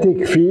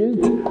magnetic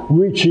field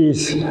which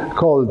is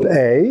called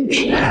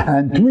H,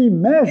 and we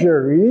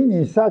measure it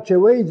in such a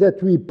way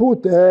that we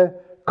put a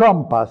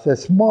compass, a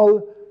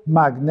small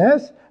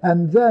magnet,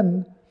 and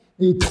then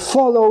it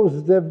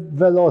follows the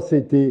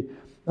velocity,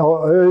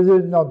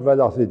 or not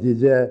velocity,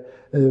 the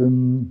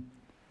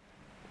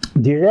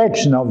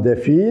direction of the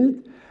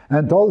field,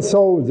 and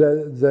also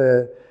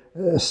the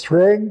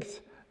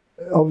strength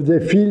of the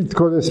field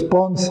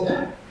corresponds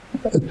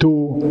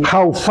to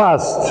how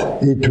fast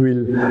it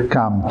will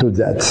come to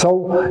that.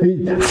 So,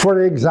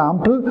 for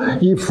example,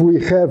 if we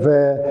have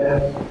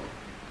a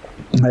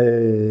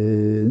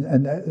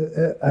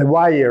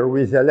wire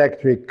with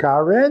electric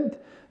current,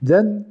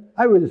 then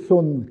I will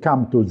soon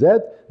come to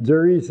that.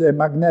 There is a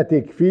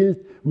magnetic field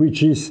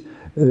which is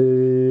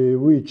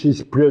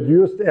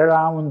produced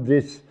around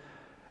this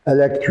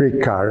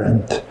electric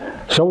current.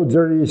 So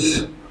there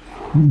is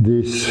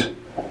this.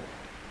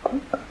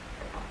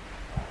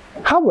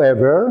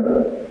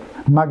 However,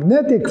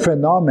 magnetic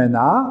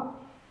phenomena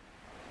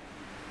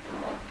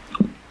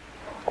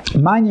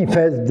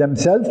manifest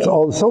themselves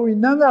also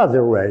in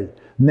another way,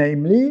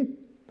 namely,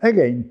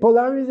 again,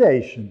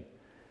 polarization.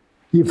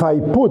 If I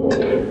put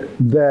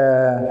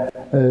the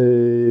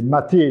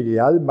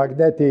material,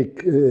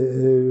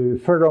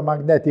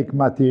 ferromagnetic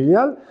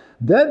material,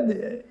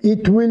 then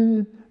it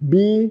will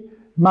be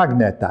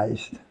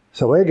magnetized.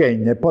 So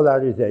again, a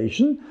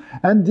polarization,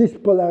 and this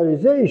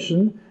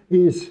polarization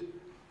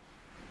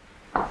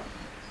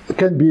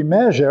can be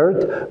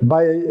measured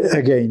by,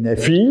 again, a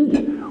field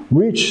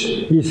which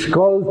is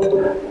called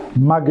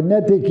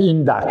magnetic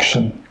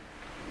induction.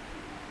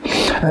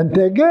 And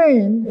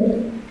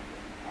again,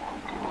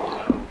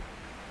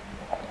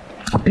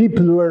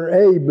 people were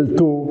able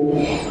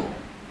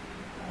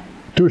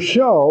to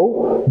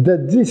show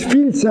that these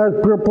fields are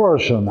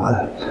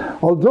proportional,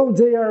 although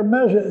they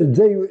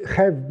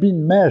have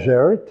been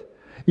measured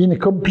in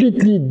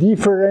completely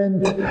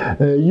different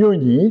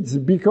units,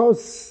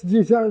 because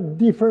these are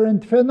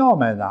different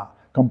phenomena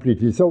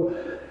completely. So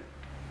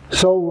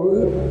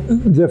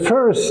the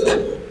first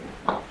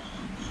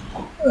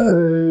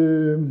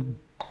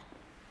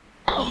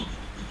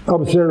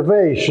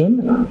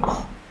observation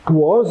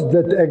was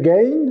that,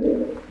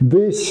 again,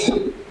 these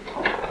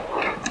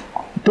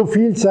two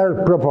fields are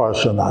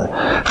proportional.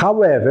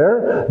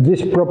 However,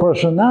 this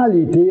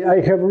proportionality,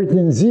 I have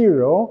written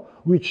 0,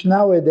 which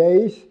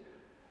nowadays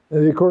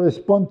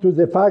correspond to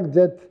the fact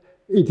that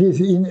it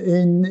is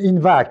in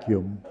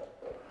vacuum,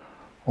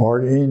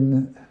 or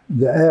in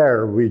the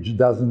air, which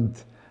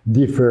doesn't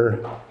differ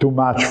too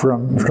much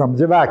from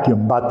the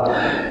vacuum. But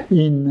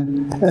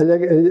in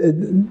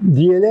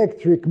the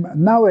electric,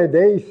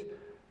 nowadays,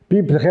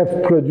 people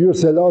have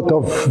produced a lot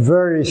of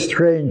very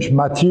strange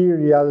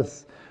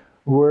materials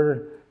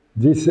where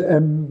this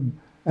M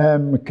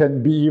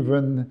can be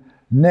even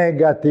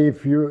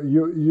negative.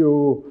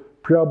 You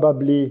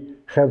probably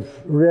have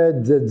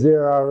read that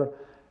there are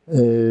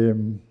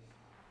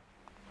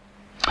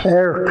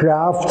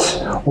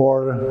aircrafts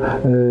or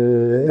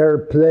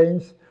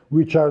airplanes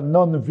which are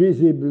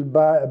non-visible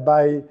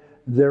by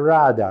the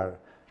radar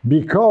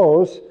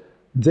because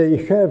they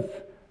have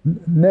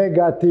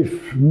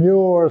negative mu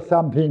or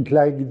something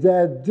like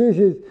that.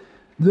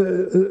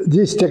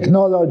 This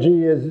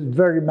technology is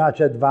very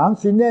much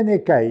advanced. In any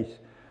case,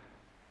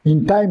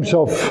 in times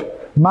of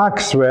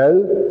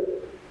Maxwell,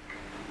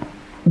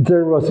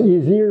 there was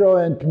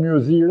E0 and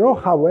mu0.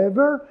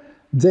 However,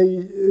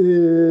 they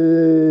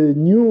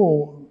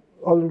knew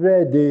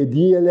already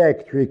the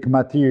electric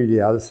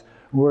materials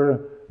where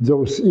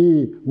those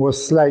E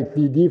was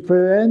slightly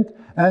different,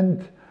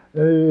 and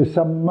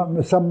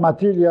some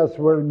materials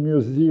where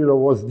mu0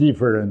 was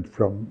different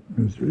from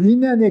mu0.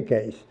 In any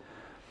case,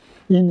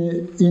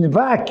 in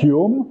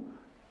vacuum,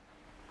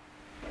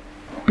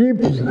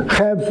 people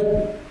have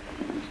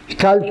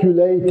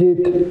calculated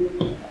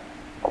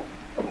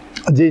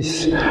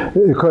these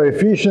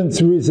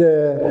coefficients with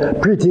a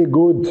pretty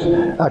good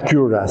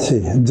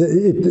accuracy.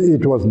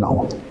 It was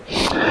known.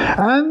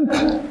 And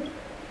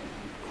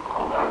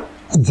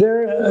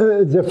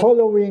the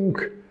following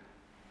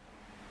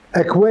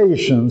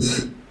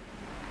equations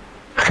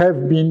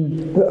have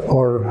been,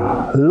 or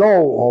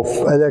law of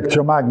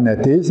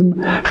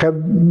electromagnetism,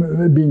 have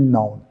been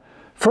known.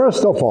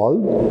 First of all,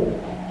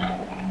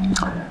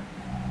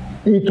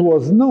 it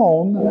was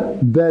known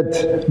that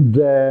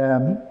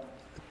the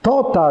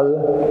total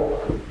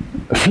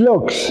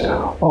flux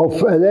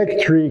of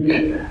electric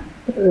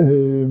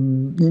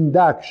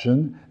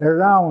induction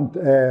around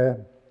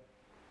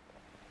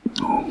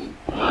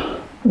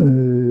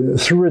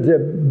through the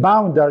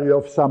boundary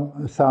of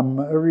some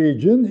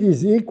region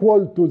is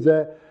equal to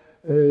the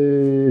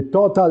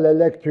total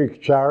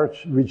electric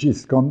charge which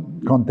is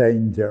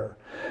contained there.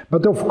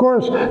 But of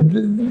course,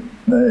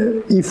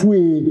 if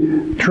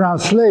we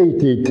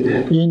translate it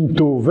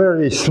into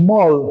very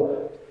small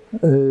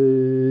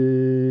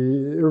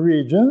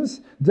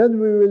regions, then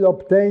we will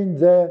obtain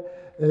the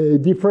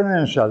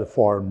differential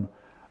form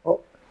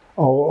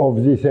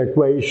of this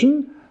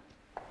equation,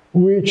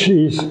 which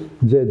is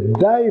the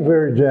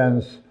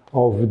divergence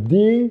of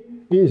D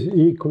is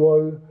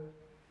equal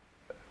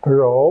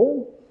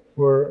rho,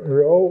 where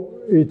rho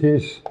it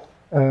is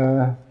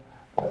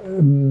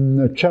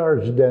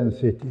charge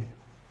density.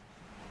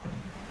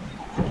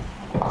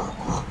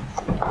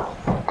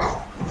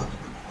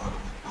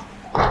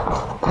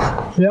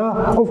 Yeah,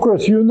 of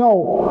course, you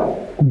know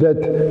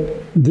that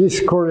this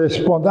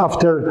corresponds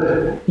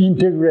after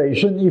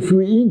integration. If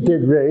we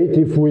integrate,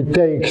 if we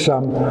take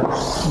some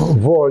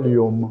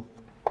volume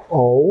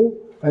O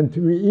and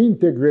we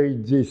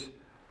integrate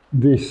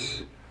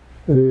this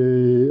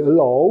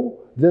law,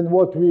 then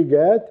what we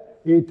get,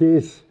 it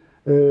is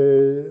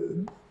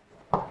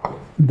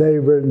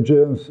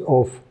divergence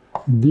of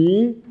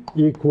D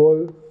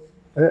equal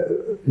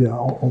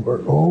over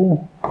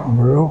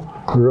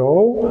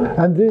rho,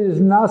 and this is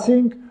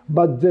nothing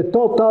but the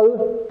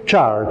total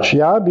charge,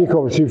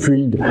 because if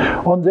we,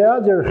 on the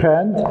other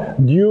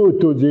hand, due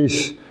to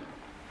this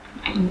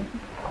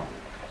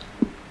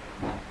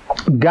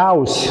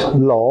Gauss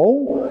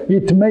law,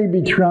 it may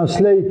be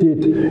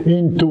translated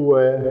into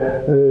a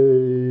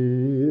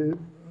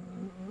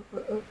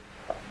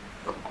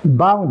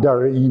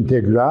boundary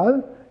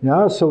integral,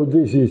 so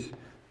this is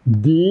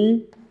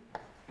d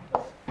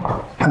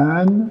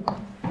and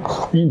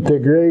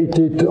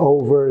integrated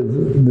over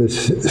the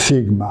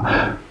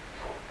sigma.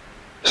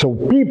 So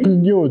people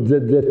knew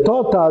that the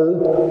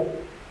total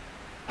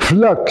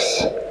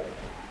flux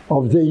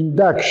of the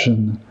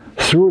induction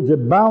through the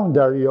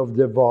boundary of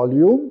the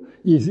volume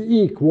is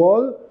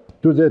equal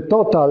to the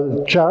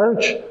total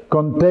charge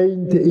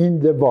contained in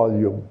the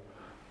volume.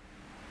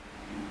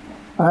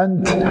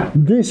 And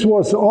this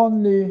was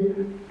only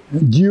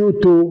due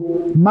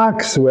to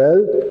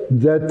Maxwell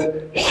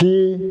that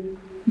he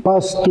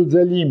passed to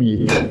the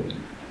limit,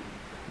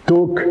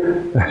 took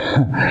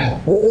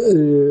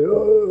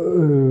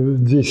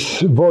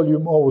this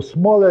volume O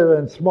smaller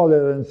and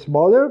smaller and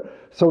smaller,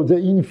 so the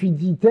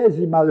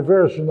infinitesimal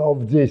version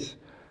of this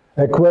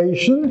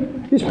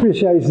equation is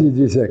precisely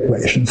this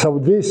equation. So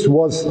this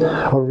was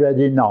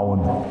already known.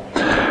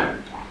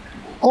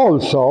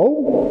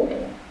 Also,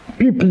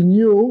 people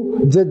knew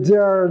that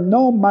there are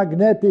no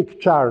magnetic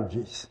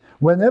charges.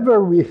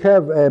 Whenever we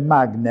have a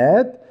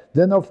magnet,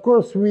 then of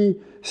course we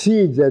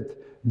see that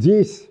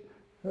this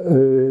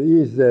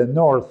is the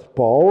North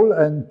Pole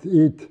and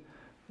it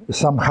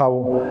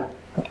somehow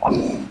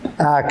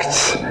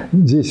acts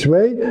this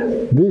way.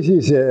 This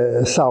is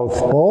a South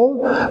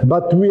Pole,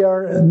 but we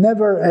are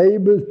never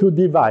able to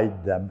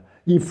divide them.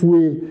 If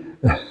we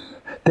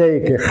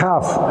take a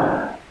half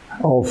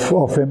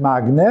of a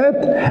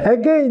magnet,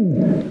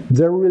 again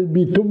there will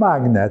be two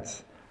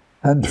magnets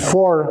and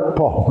four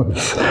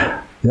poles,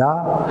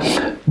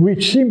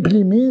 which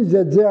simply means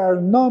that there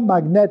are no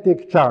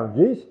magnetic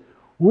charges,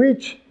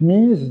 which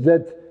means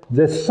that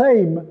the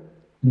same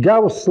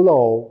Gauss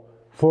law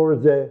for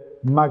the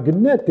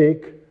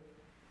magnetic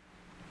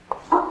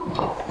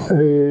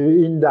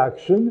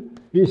induction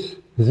is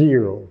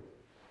zero.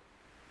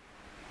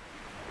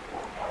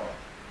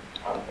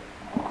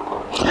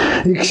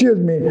 Excuse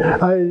me,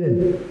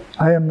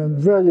 I am a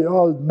very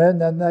old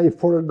man and I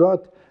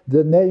forgot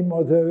the name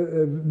of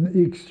the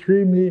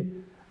extremely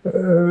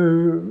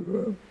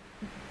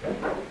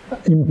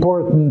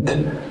important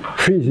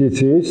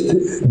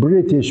physicist,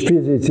 British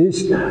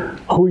physicist,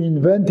 who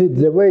invented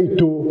the way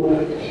to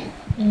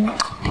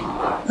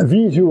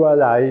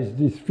visualize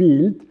this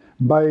field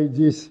by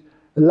these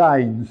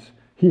lines.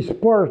 His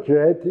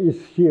portrait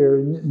is here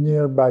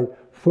nearby.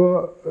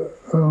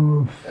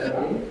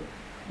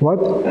 What?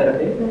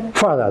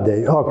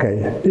 Faraday,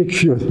 okay.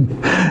 Excuse me.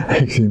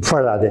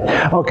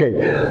 Faraday. Okay.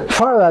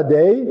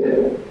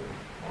 Faraday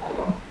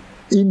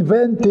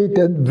invented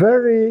a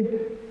very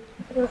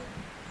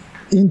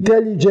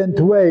intelligent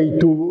way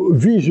to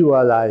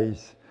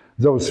visualize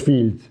those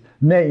fields.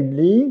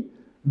 Namely,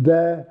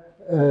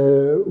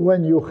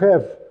 when you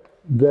have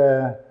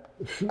the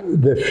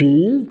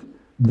field,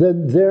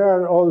 then there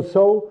are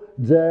also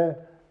the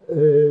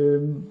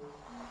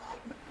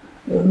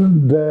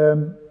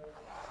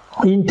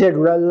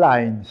integral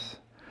lines.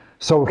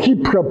 So he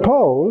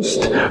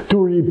proposed to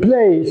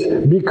replace,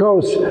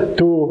 because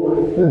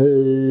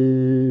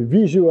to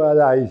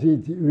visualize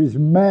it with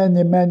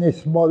many, many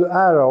small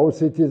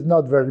arrows, it is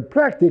not very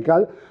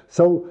practical.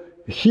 So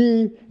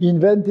he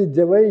invented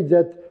the way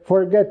that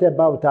forget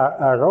about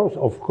arrows.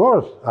 Of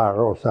course,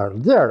 arrows are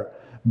there,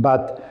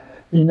 but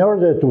in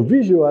order to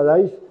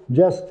visualize,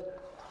 just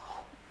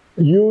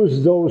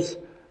use those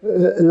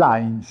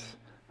lines.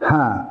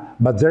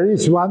 But there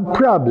is one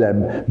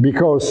problem,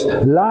 because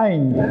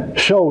line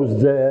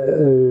shows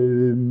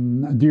the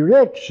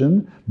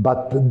direction,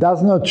 but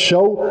does not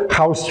show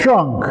how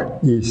strong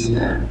is.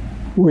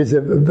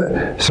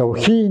 So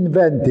he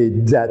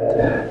invented that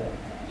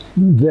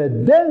the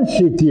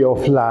density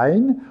of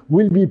line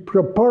will be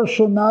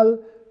proportional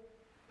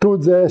to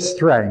the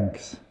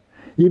strength.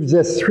 If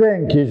the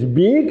strength is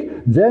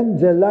big, then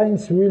the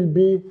lines will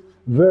be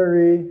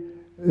very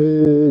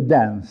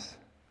dense.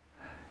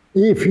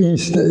 If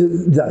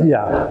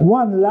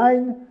one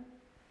line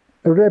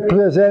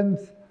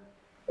represents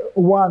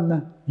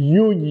 1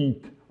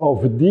 unit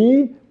of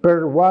d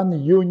per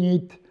 1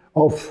 unit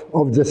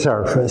of the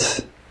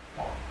surface.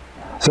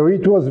 So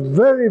it was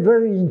very,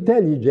 very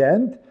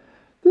intelligent.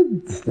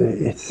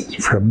 It's,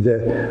 from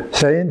the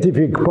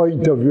scientific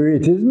point of view,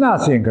 it is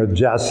nothing,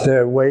 just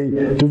a way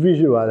to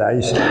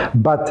visualize.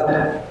 But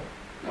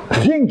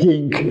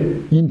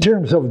thinking in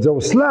terms of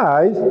those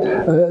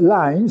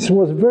lines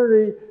was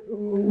very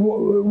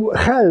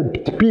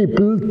helped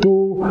people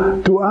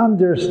to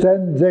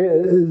understand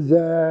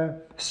the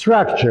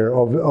structure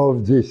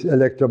of this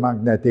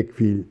electromagnetic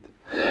field.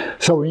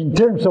 So in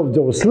terms of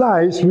those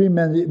lines, we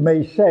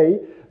may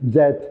say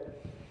that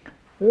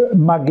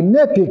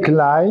magnetic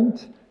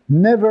lines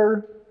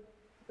never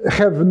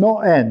have no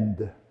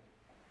end.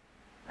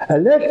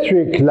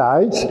 electric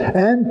lights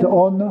end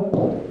on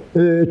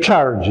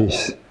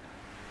charges,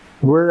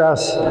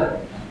 whereas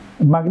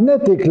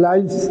magnetic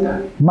lights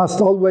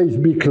must always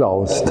be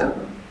closed.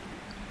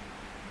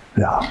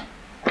 Yeah,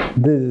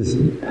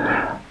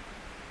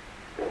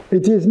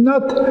 it is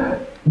not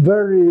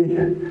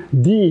very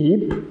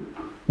deep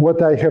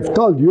what I have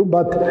told you,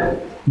 but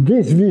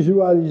this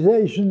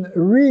visualization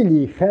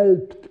really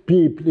helped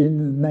people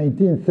in the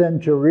 19th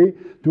century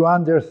to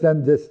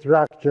understand the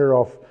structure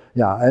of,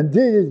 and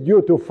this is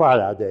due to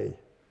Faraday.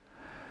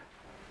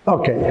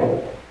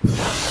 Okay.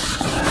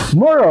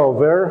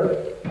 Moreover,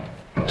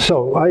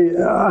 so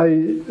I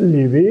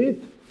leave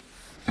it.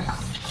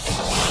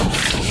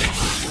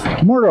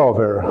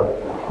 Moreover,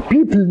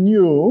 people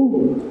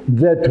knew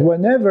that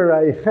whenever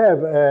I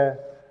have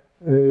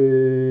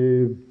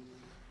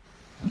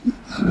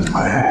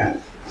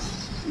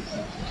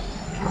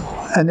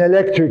an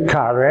electric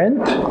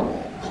current,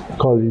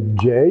 call it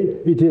J,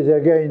 it is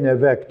again a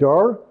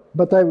vector,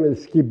 but I will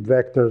skip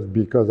vectors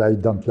because I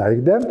don't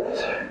like them.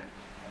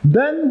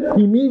 Then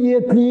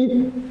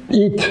immediately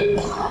it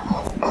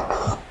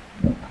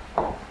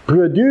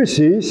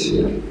produces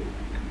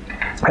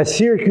a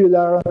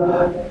circular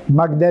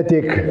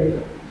magnetic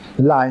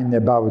line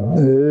about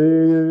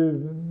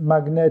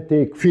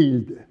magnetic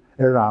field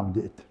around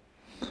it.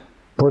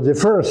 For the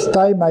first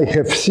time I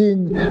have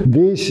seen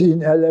this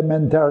in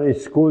elementary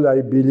school,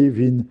 I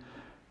believe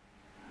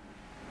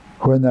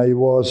when I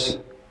was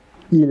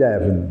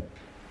 11.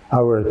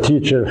 Our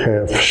teacher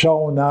have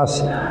shown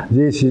us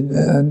this,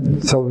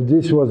 and so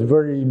this was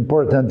very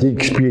important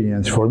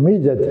experience for me,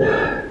 that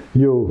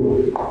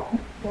you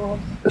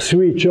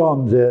switch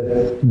on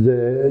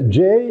the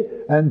J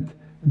and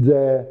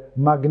the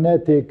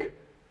magnetic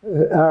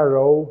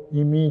arrow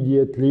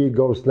immediately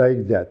goes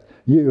like that.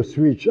 You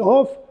switch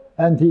off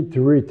and it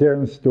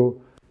returns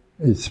to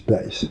its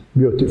place.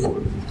 Beautiful.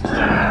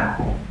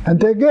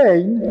 And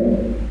again,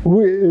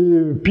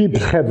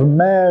 people have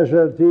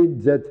measured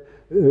it that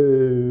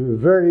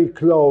very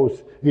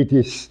close, it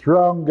is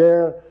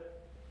stronger,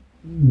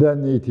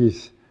 then it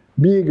is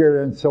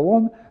bigger, and so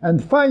on. And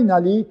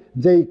finally,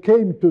 they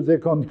came to the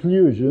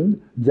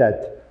conclusion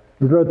that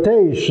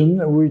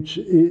rotation, which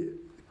is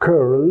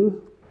curl,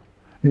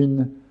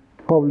 in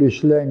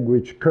Polish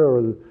language,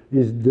 curl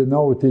is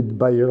denoted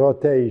by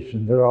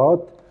rotation,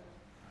 rot.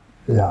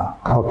 Yeah,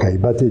 okay,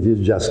 but it is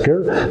just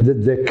curl.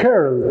 That the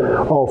curl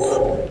of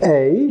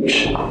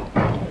H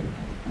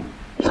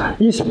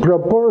is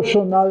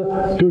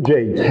proportional to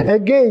J.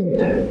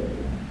 Again,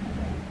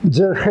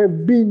 there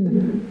have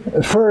been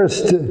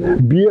first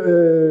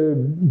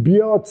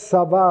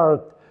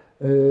Biot-Savart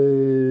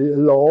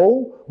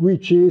law,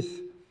 which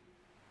is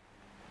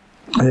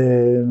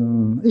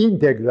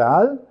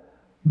integral,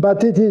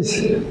 but it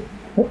is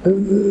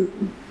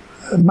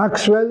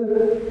Maxwell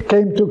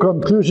came to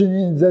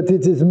conclusion that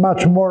it is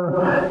much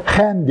more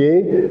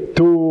handy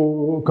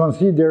to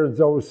consider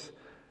those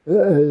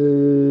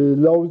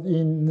laws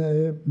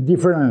in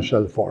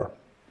differential form.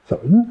 So,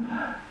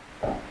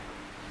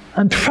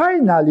 and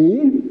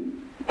finally,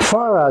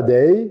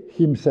 Faraday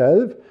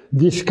himself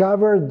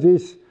discovered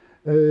this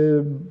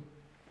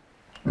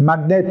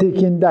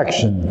magnetic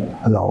induction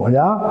law.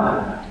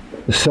 Yeah?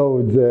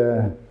 So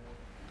the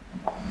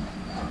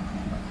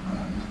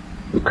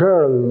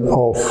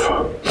curl of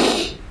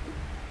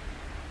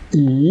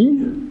E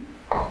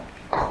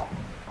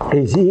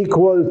is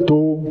equal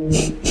to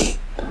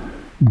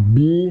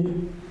B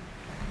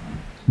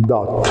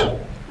dot.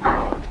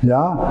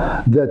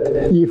 Yeah,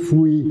 that if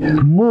we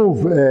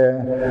move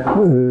a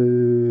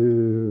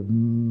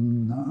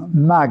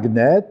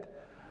magnet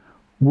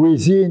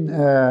within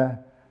a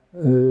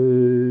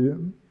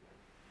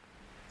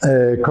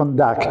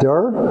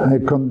conductor,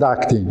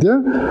 conducting,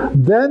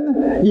 then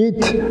it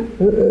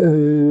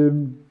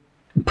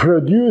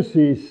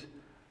produces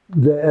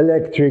the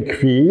electric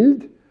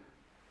field,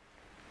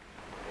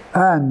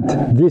 and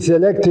this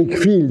electric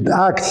field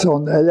acts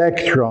on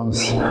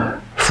electrons,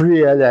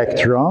 free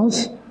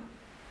electrons,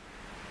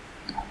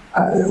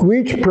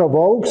 which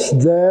provokes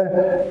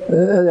the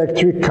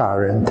electric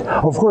current.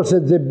 Of course,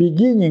 at the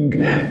beginning,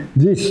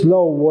 this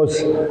law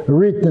was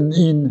written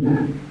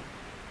in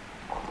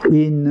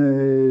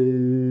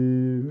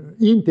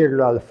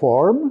integral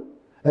form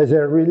as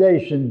a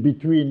relation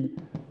between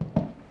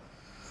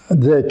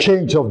the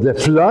change of the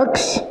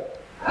flux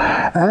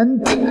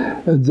and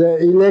the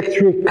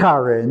electric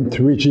current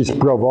which is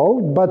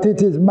provoked, but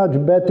it is much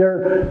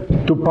better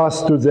to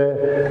pass to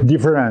the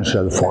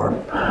differential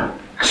form.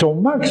 So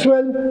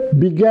Maxwell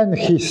began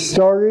his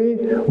story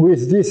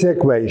with this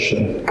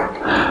equation.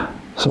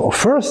 So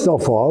first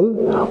of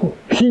all,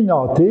 he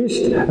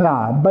noticed,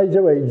 by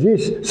the way,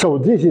 this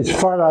is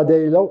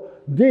Faraday law.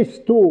 These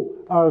two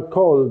are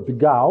called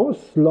Gauss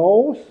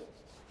laws.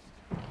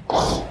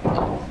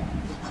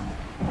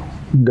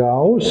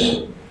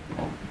 Gauss.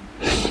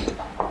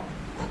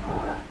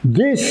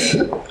 This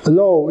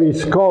law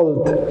is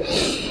called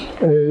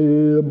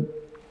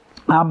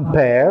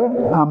Ampere.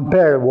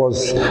 Ampere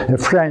was a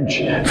French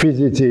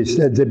physicist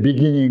at the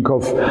beginning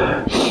of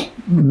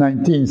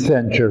 19th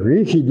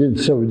century. He did,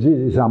 so this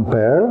is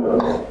Ampere.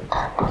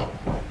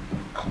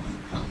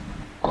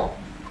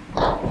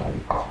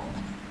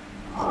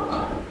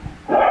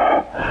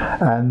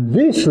 And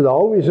this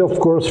law is, of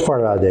course,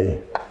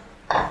 Faraday.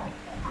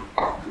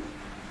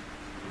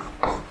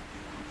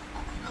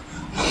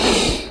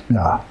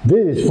 Yeah,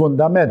 this is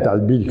fundamental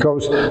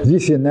because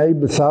this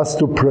enables us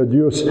to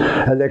produce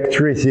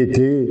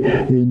electricity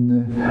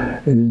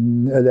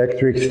in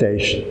electric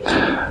station.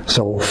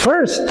 So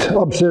first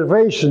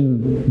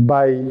observation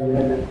by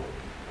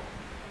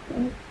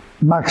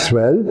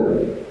Maxwell,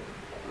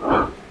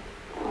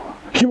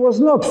 he was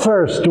not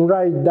first to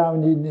write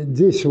down in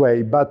this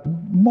way, but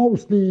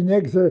mostly in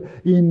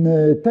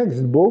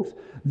textbooks,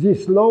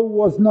 this law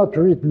was not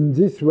written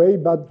this way,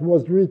 but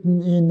was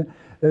written in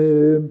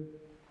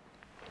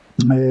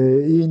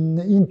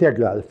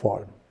integral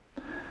form.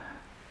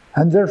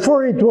 And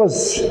therefore it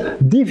was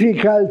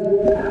difficult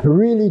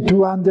really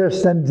to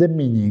understand the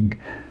meaning.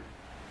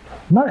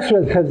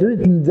 Maxwell has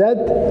written that,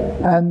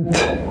 and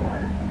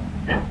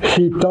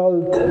he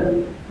told,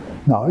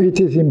 no, it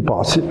is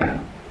impossible.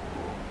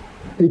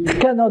 It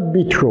cannot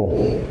be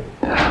true.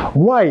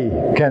 Why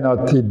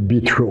cannot it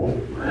be true?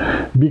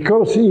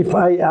 Because if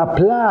I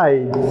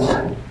apply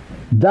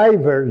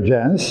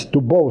divergence to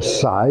both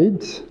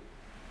sides,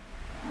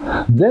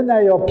 then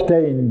I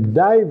obtain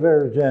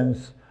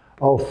divergence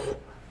of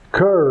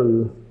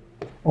curl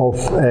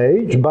of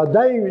H, but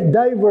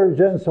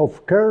divergence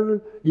of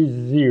curl is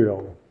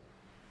 0.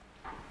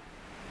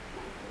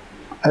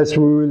 As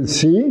we will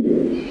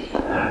see,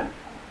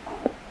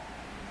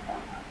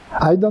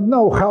 I don't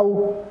know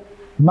how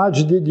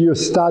much did you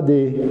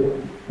study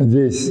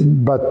this,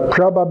 but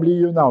probably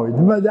you know it.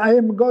 But I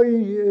am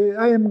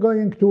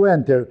going to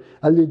enter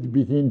a little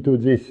bit into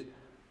this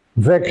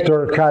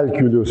vector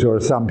calculus or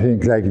something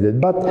like that,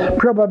 but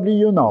probably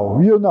you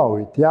know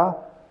it, yeah?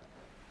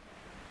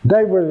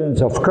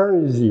 Divergence of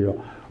curl is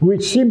 0,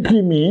 which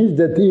simply means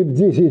that if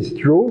this is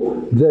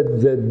true,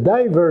 that the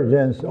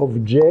divergence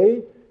of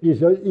J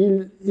is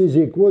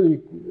equal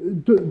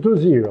to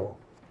 0.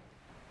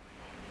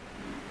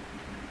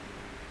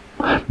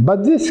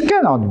 But this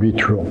cannot be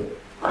true.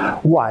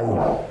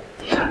 Why?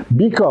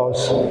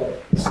 Because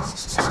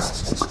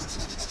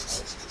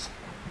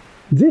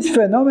this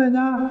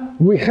phenomena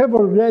we have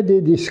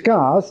already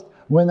discussed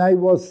when I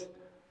was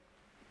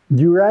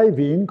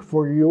deriving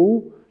for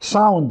you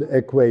sound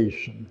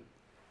equation.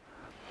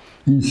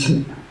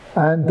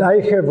 And I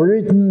have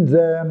written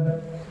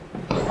the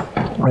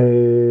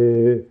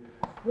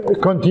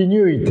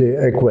continuity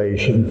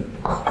equation.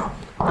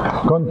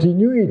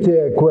 Continuity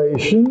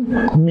equation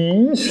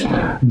means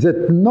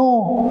that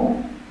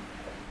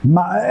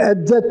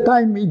at that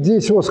time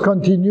this was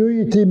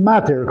continuity,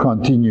 matter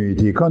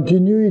continuity,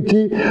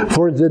 continuity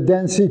for the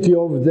density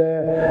of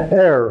the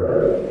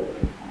air.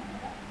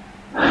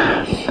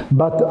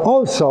 But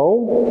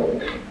also,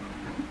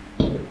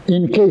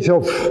 in case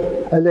of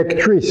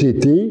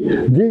electricity,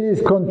 this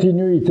is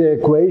continuity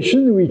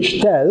equation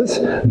which tells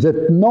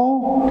that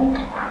no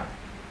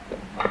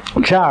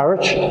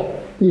charge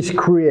is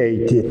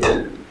created.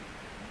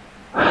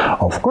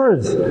 Of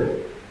course,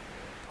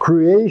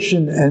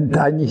 creation and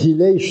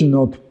annihilation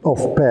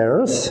of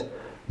pairs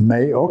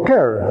may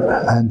occur,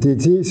 and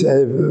it is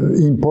an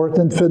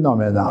important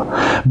phenomenon.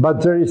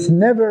 But there is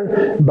never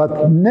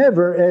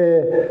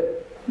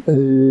a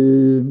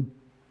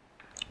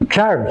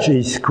charge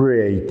is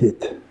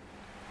created.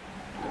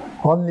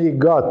 Only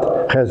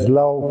God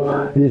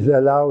is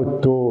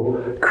allowed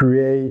to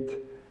create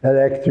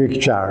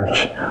electric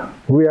charge.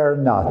 We are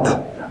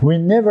not. We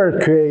never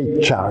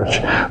create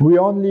charge. We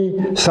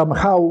only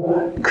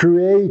somehow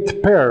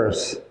create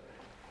pairs.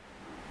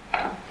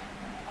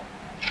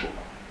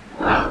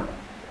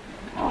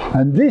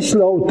 And this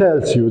law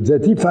tells you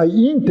that if I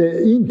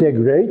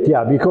integrate,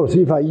 because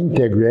if I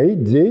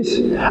integrate this,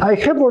 I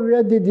have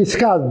already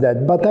discussed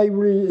that, but I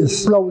will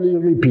slowly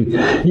repeat.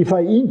 If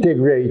I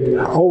integrate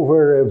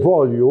over a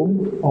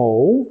volume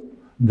O,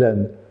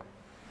 then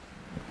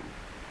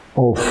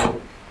of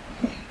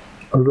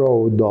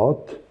rho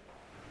dot,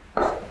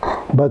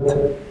 but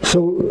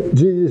so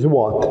this is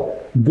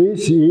what?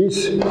 This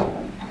is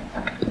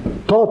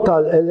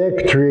total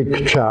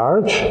electric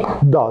charge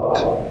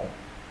dot.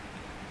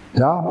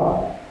 Yeah?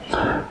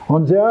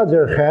 On the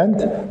other hand,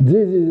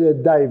 this is a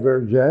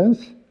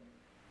divergence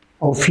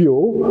of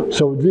U,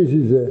 so this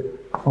is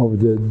of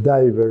the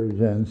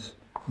divergence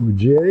of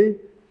J,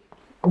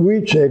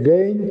 which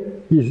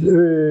again is,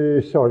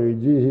 this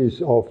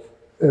is of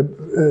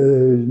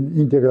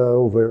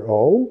integral over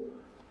O.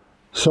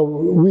 So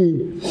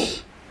we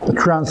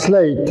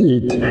translate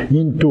it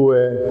into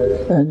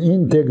an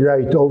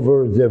integrate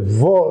over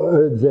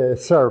the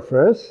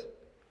surface,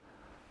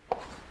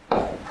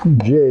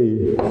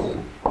 J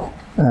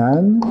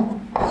n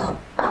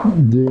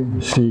d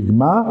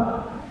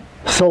sigma.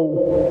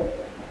 So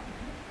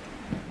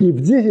if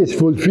this is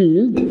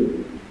fulfilled,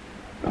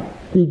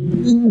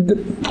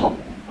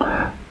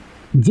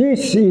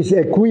 this is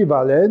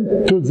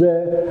equivalent to the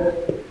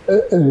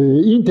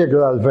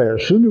integral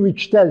version,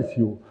 which tells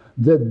you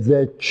that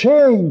the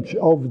change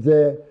of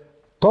the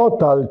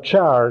total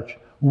charge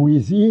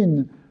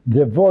within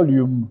the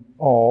volume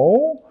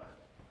O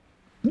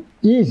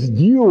is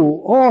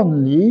due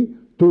only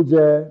to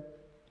the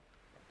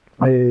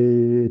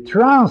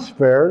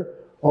transfer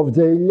of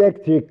the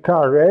electric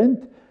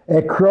current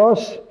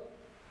across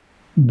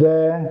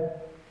the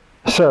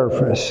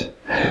surface.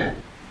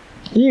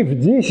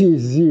 If this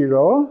is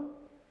zero,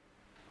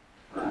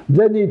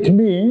 then it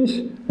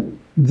means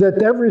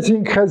that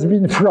everything has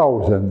been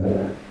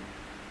frozen.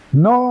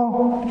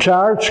 No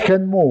charge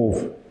can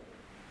move.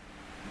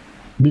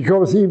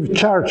 Because if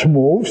charge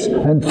moves,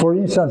 and for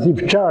instance,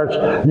 if charge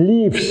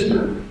leaves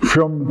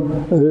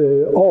from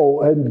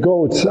O and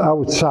goes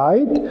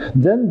outside,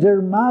 then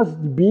there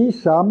must be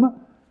some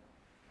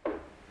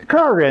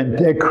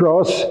current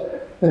across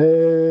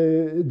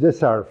the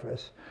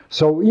surface.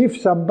 So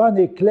if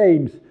somebody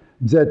claims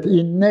that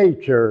in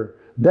nature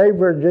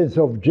divergence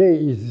of J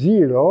is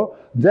zero,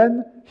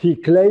 then he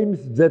claims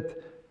that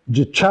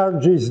the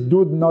charges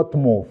do not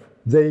move.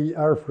 They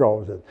are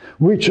frozen,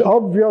 which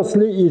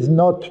obviously is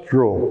not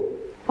true.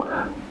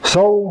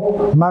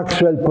 So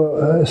Maxwell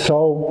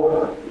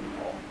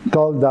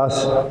told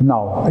us,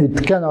 no,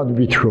 it cannot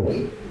be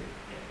true.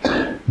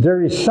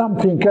 There is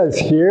something else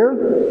here,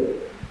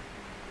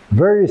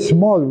 very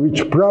small,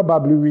 which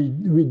probably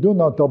we do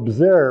not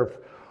observe,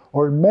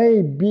 or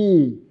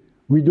maybe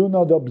we do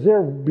not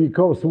observe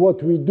because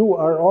what we do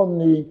are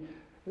only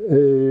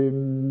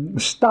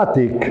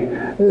static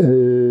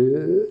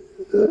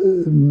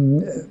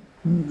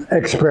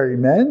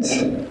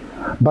experiments,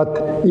 but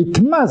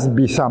it must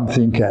be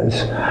something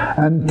else.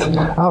 And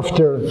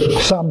after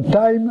some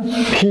time,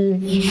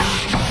 he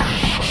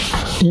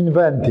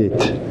invented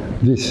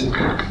this,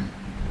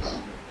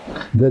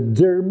 that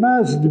there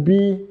must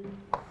be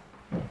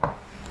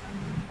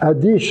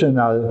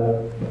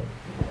additional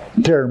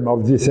term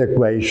of this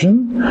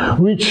equation,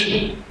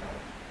 which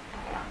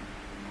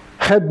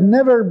had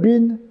never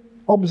been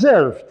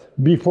observed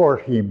before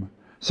him.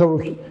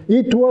 So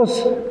it was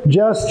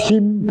just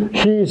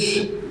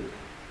his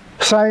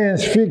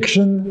science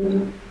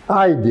fiction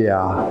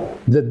idea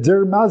that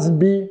there must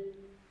be.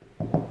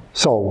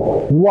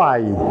 So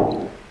why?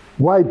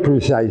 Why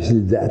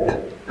precisely that?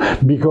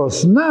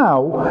 Because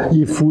now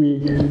if we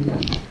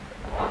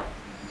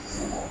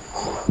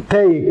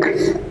take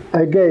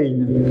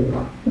again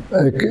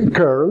a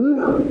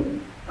curl,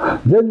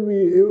 then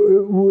we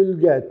will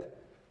get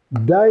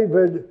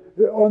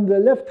on the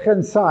left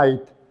hand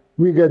side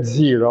we get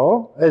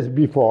zero as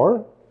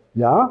before,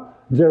 yeah?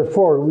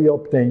 Therefore we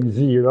obtain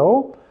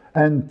zero,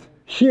 and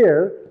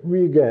here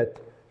we get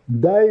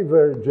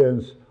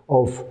divergence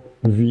of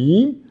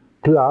V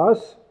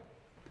plus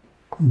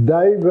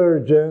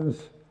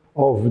divergence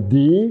of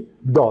D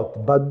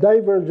dot. But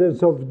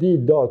divergence of D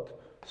dot,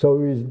 so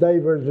is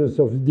divergence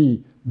of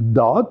D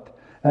dot,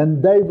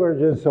 and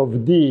divergence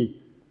of D,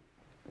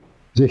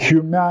 the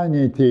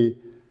humanity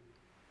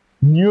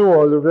knew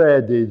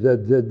already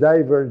that the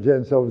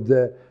divergence of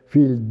the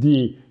field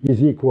D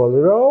is equal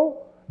rho,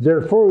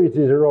 therefore it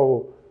is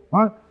rho.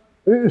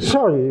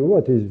 Sorry,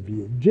 what is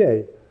V?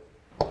 J.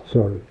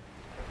 Sorry.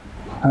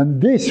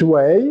 And this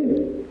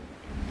way,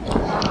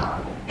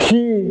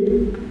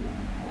 he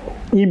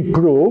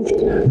improved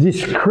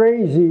this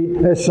crazy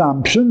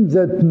assumption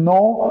that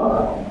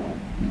no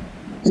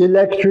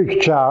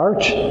electric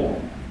charge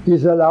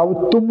is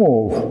allowed to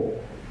move.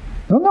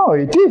 No,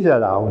 it is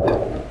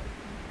allowed.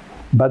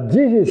 But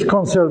this is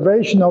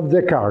conservation of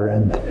the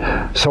current.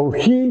 So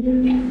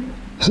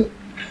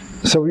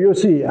you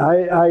see,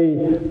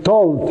 I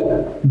told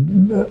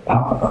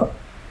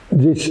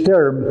this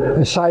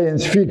term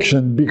science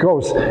fiction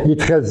because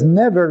it has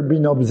never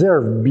been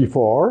observed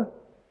before,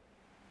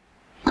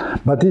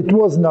 but it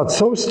was not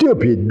so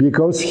stupid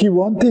because he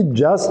wanted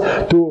just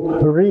to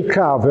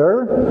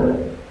recover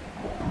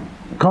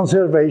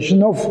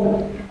conservation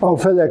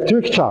of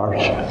electric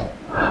charge.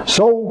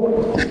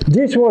 So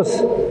this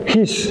was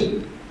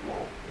his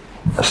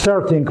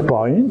starting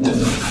point,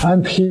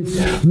 and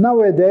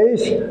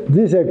nowadays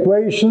these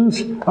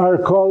equations are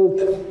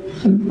called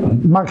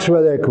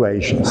Maxwell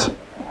equations.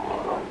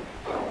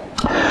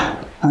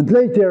 And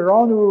later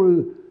on we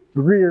will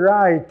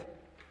rewrite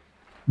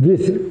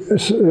this,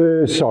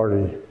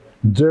 sorry,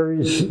 there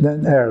is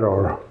an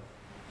error.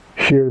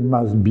 Here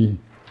must be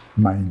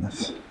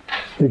minus.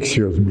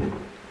 Excuse me.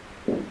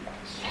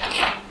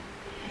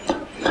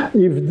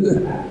 If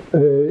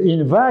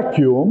in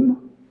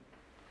vacuum,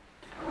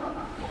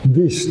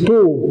 these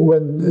two,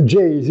 when J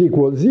is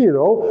equal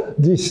 0,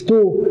 these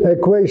two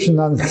equations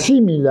are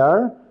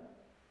similar,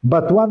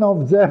 but one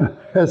of them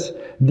has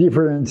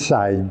different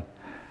sign.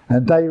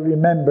 And I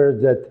remember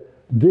that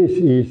this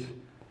is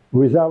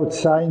without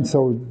sign,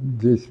 so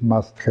this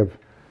must have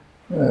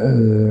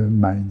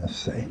minus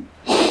sign.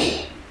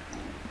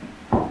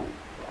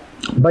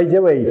 By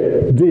the way,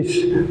 this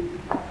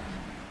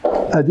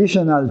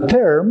additional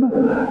term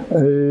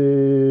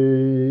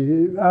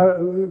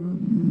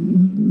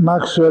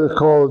Maxwell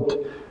called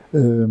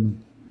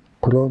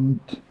prąd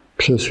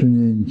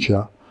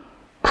przesunięcia.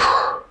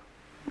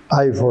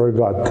 I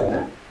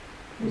forgot.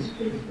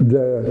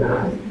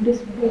 The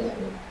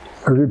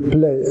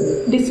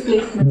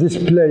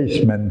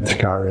displacement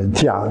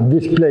current. Yeah,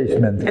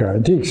 displacement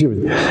current.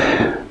 Excuse me.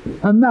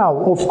 And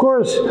now, of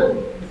course,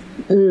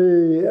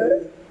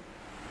 the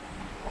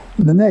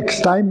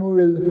next time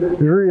we will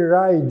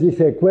rewrite this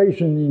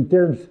equation in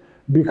terms,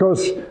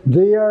 because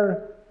they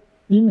are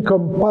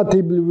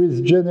incompatible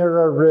with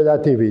general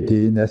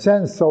relativity in a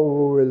sense, so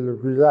we will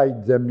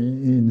rewrite them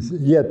in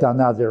yet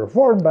another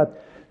form.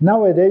 But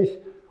nowadays,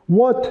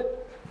 what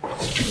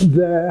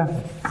the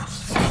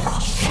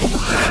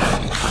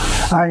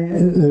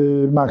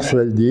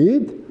Maxwell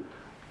did,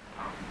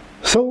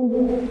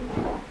 so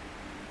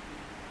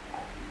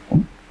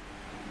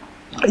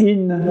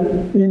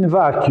in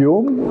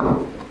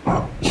vacuum,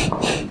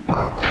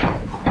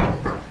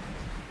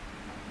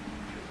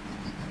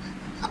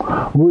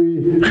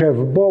 we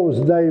have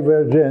both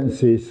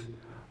divergences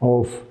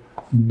of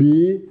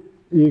B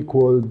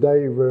equal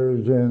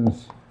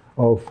divergence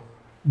of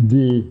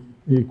D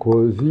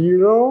equals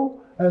 0,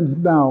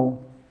 and now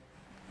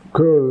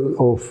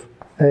curl of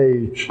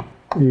H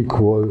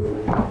equal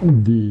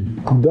D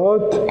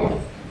dot,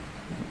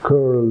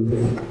 curl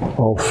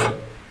of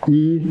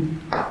E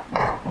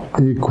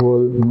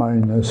equal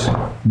minus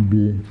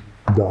B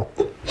dot.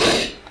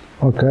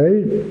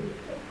 Okay?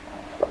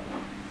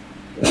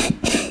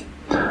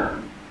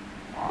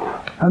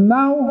 And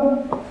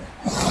now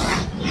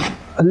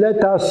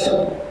let us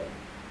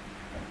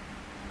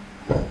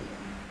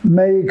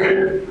make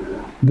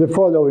the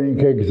following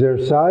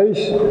exercise.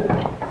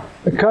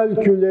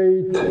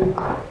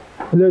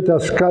 Let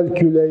us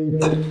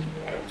calculate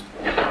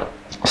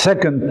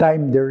second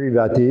time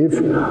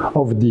derivative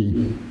of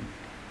D.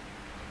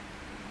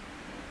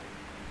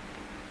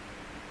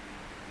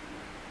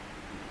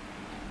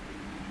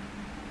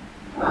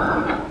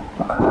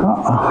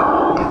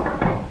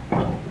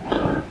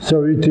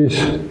 So it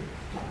is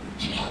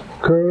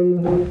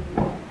curl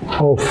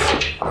of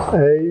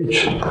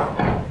H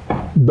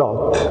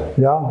dot,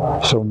 yeah?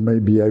 So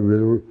maybe I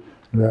will,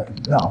 no,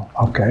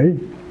 okay.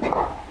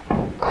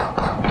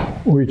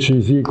 Which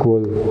is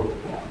equal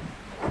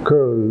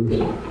curl,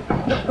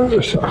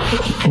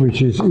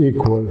 which is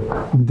equal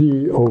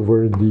D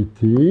over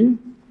dt,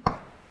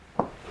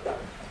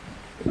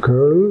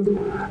 curl,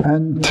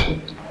 and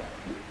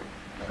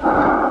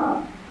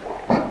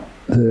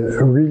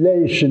the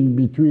relation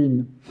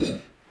between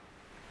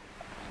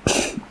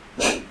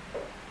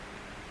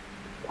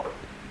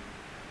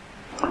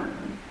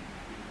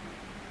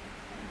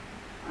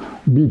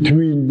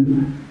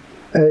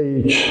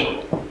H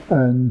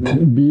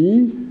and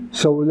B.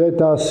 So let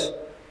us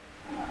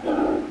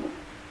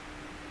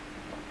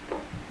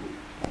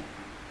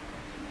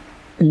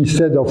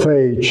instead of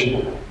H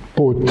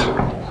put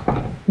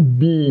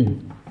B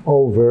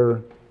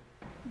over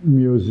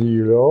mu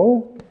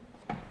 0.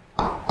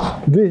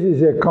 This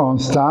is a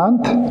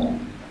constant,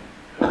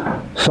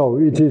 so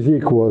it is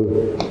equal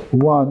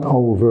 1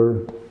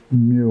 over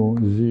mu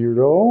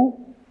 0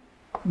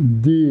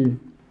 D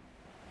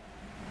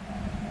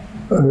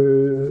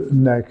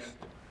next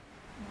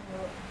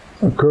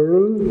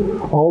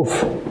curl of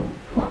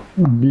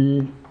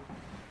B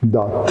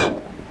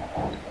dot.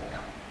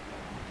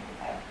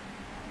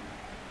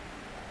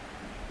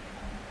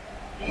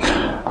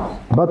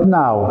 But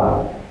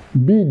now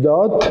B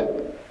dot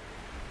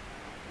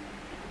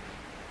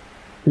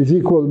is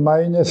equal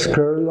minus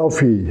curl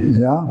of E,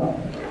 yeah?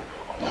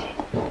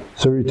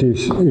 So it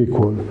is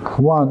equal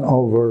 1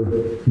 over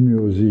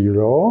mu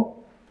 0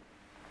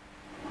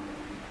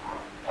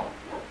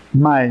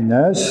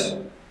 minus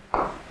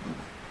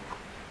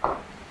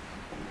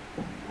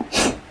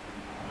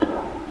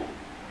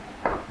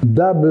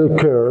double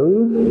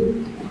curl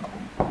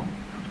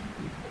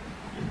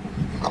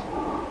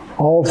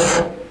of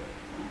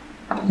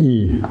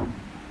E.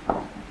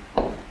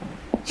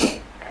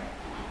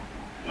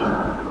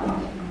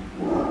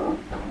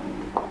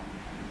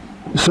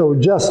 So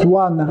just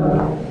one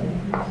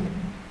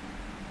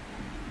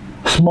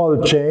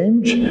small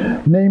change,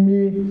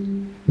 namely,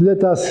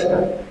 let us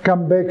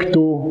come back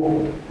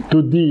to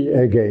D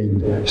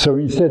again. So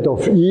instead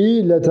of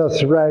E, let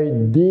us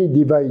write D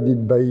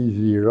divided by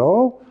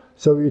 0.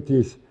 So it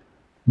is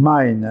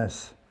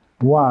minus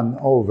 1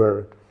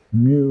 over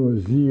mu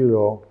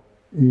 0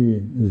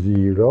 E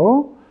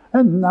 0.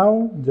 And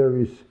now there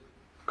is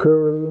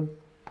curl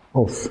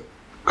of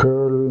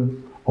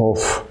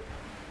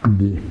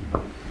D.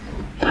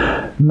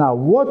 Now,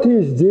 what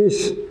is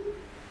this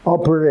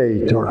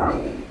operator?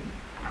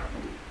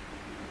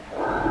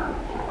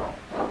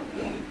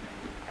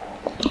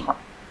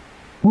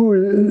 We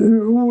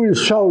will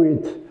show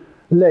it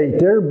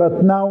later,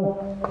 but now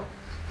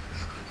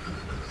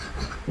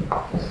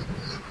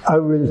I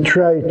will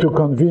try to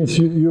convince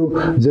you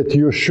that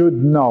you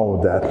should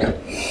know that.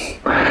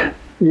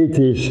 It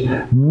is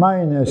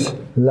minus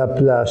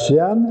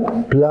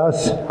Laplacian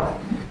plus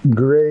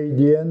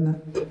gradient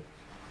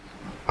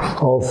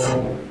of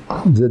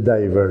the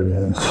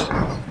divergence.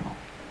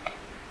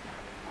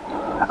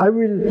 I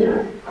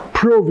will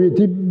prove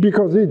it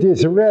because it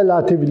is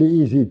relatively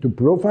easy to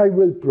prove. I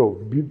will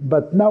prove,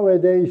 but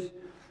nowadays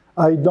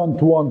I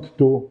don't want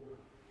to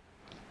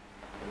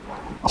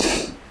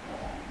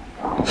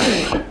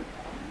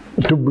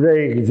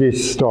break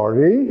this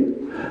story.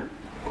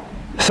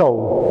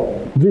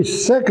 So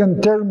this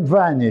second term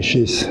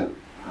vanishes.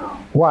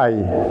 Why?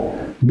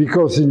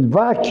 Because in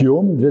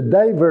vacuum the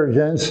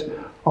divergence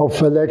of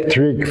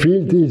electric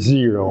field is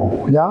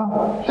 0.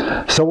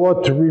 Yeah? So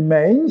what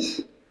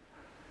remains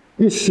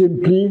is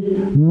simply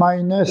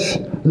minus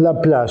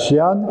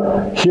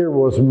Laplacian. Here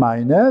was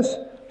minus.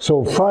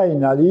 So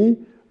finally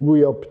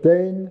we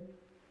obtain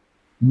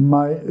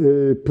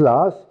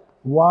plus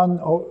 1.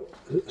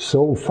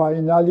 So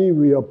finally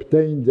we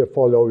obtain the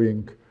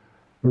following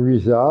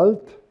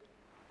result.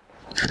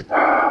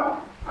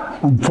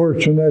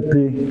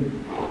 Unfortunately,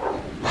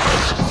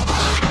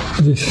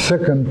 this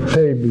second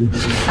table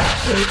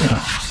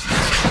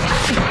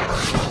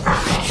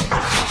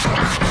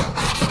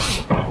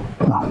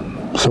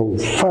so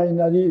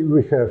finally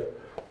we have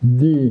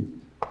d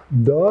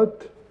dot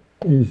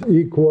is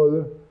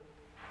equal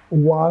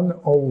 1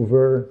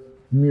 over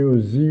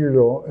mu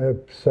 0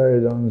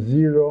 epsilon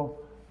 0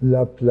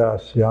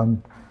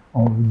 Laplacian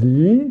of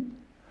d,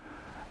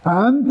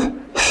 and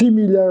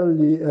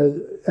similarly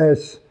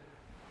as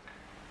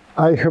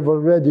I have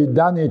already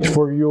done it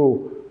for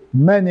you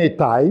many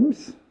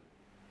times,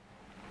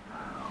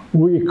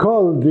 we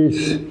call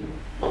this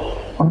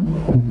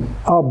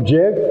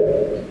object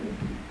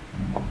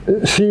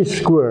c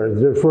squared.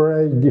 Therefore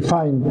I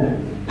define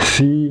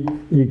c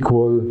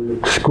equal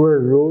square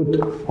root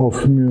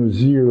of mu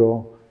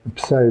 0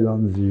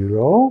 epsilon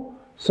 0.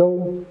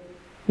 So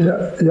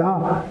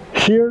yeah,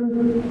 here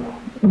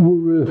we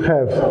will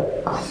have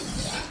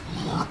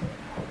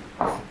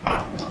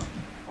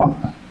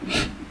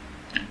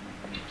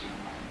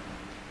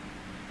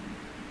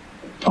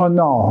oh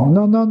no,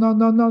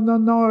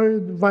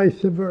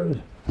 vice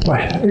versa.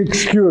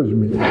 Excuse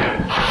me.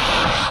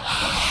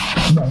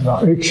 No,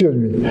 excuse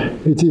me.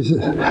 It is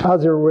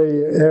other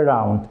way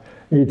around.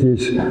 It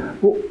is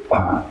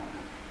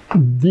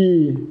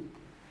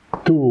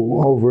d2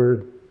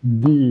 over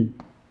dt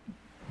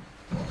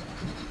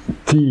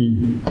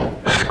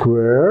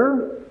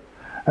square,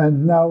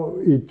 and now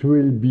it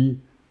will be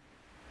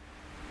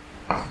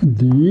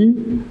d,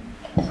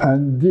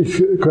 and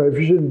this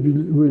coefficient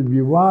will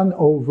be 1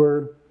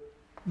 over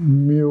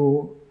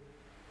mu,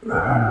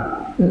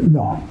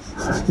 no,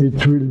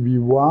 it will be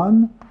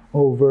 1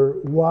 over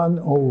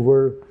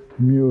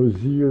mu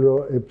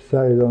 0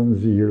 epsilon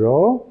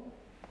 0,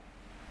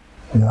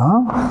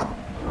 yeah,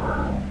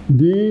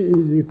 d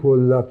is equal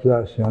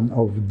Laplacian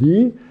of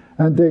d,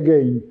 and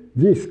again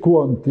this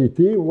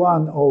quantity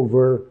 1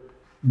 over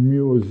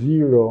mu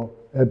 0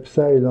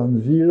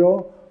 epsilon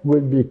 0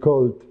 will be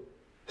called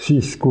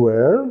c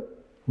square,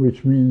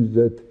 which means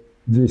that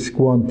this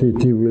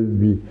quantity will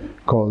be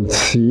called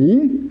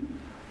c.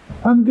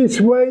 And this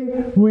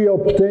way we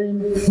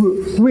obtain,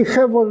 we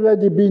have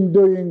already been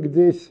doing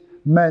this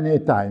many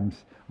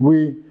times.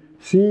 We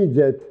see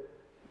that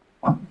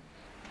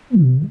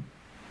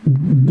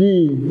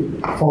d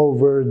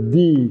over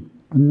d,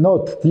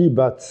 not t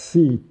but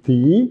ct,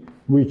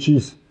 which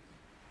is,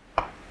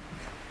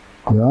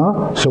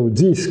 yeah, so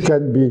this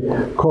can be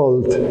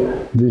called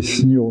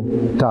this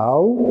new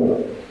tau,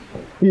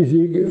 is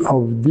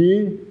of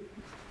d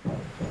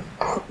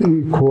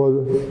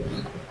equal,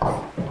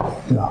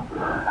 yeah.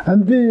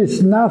 And this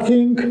is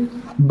nothing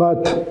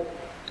but,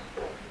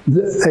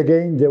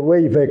 again, the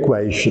wave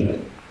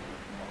equation.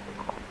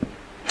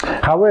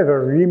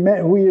 However, we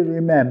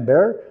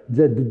remember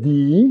that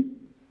d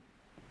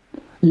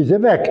is a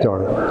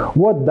vector.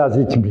 What does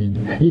it mean?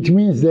 It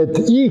means that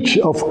each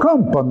of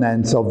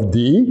components of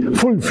d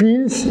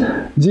fulfills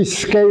this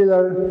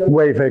scalar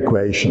wave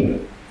equation.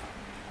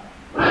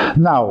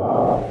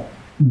 Now,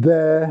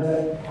 the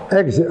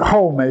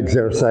home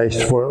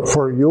exercise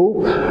for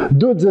you,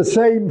 do the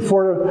same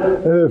for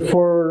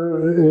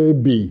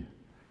b.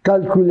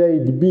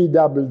 Calculate b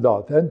double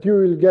dot, and you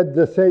will get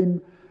the same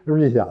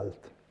result.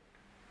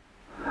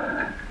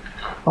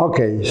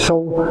 Okay,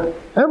 so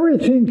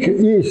everything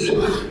is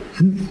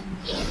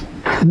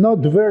not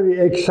very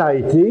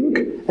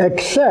exciting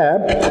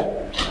except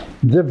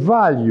the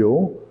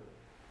value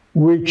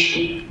which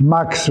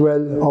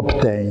Maxwell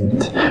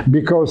obtained,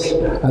 because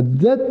at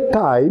that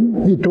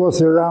time it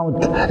was around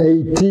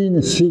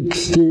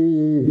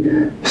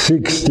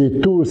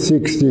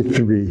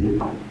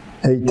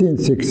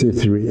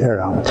 1863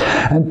 around,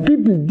 and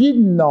people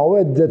didn't know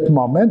at that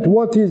moment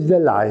what is the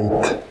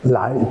light.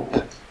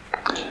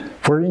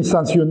 For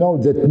instance, you know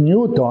that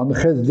Newton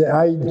had the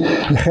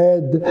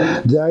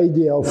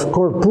idea of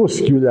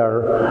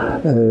corpuscular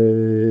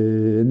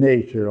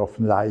nature of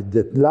light.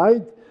 That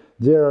light,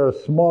 there are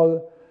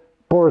small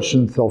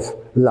portions of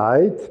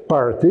light,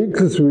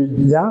 particles,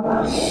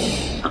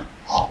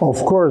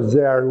 of course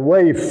there are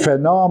wave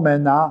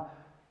phenomena,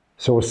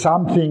 so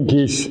something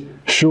is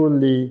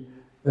surely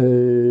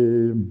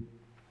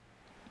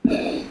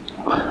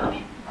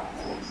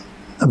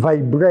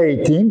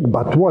vibrating,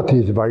 but what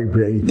is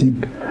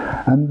vibrating?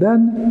 And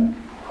then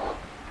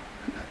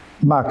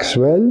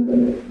Maxwell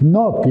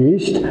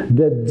noticed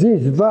that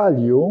this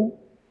value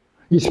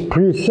is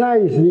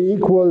precisely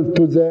equal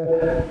to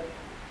the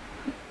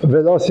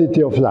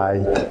velocity of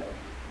light.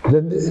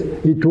 Then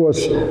it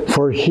was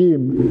for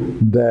him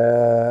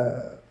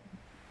the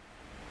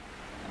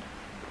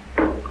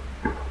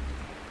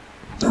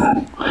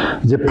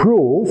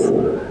proof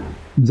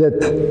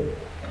that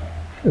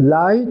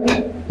light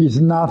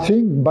is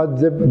nothing but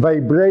the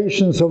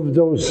vibrations of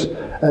those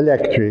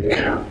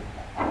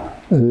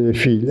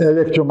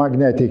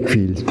electromagnetic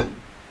field.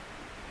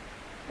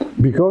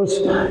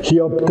 Because he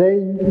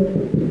obtained,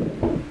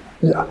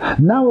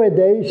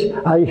 nowadays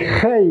I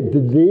hate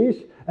this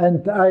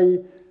and I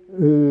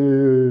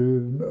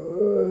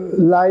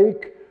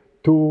like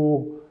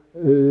to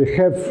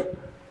have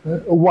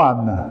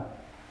one,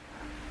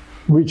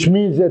 which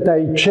means that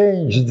I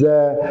change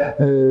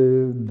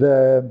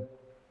the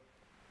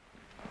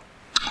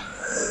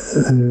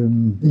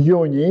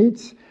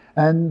units,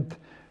 and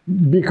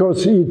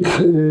because it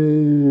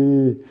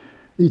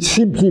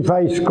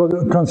simplifies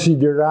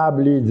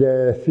considerably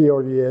the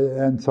theory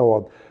and so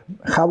on.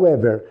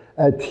 However,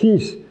 at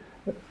his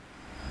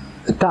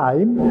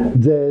time,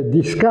 the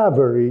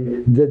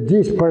discovery that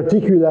this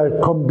particular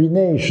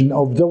combination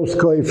of those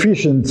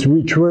coefficients,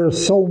 which were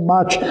so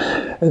much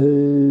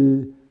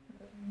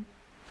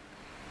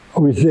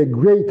with a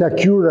great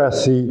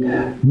accuracy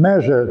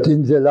measured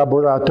in the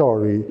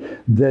laboratory,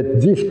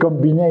 that this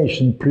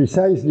combination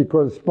precisely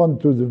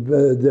corresponds to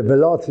the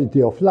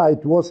velocity of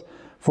light, was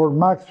for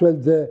Maxwell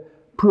the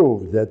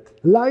proof that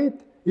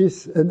light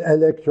is an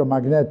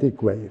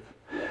electromagnetic wave.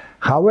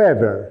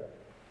 However,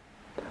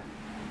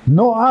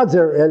 no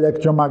other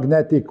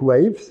electromagnetic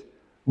waves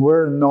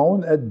were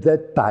known at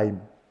that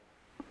time.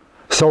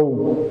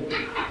 So,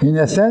 in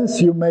a sense,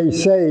 you may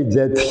say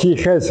that he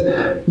has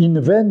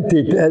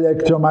invented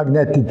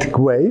electromagnetic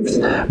waves,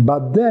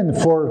 but then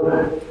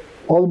for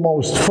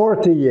almost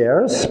 40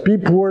 years,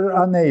 people were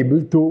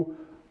unable to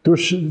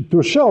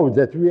show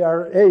that we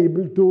are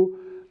able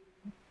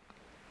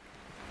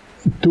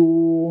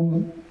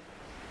to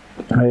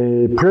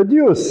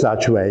produce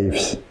such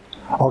waves.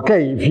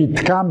 Okay, if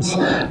it comes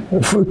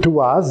to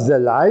us, the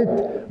light,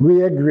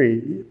 we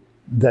agree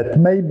that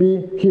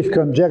maybe his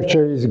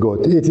conjecture is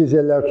good. It is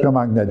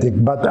electromagnetic.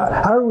 But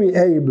are we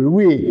able,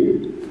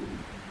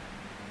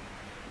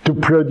 to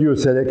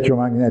produce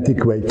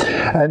electromagnetic waves?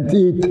 And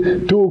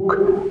it took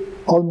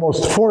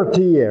almost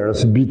 40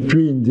 years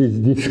between this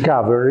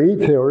discovery,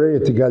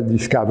 theoretical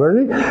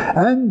discovery,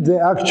 and the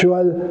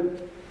actual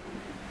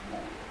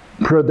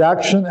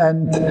production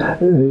and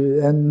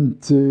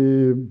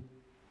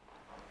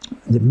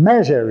the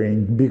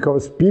measuring,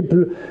 because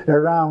people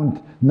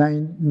around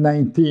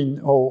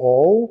 1900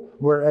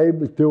 were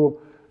able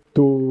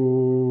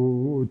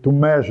to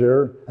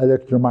measure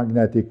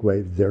electromagnetic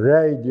waves, the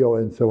radio,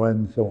 and so on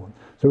and so on.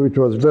 So it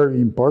was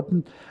very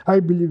important. I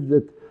believe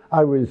that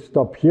I will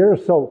stop here.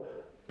 So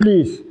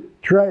please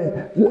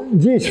try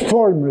this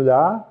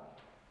formula.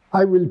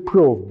 I will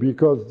prove,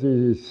 because this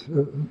is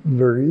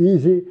very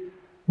easy.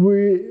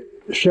 We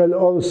shall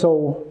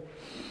also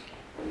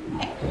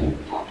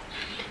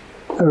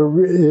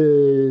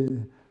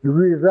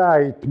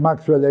rewrite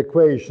Maxwell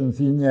equations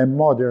in a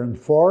modern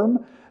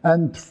form.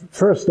 And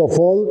first of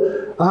all,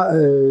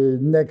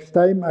 next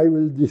time I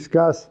will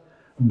discuss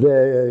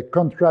the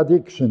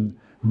contradiction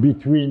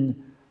between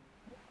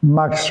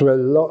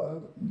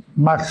Maxwell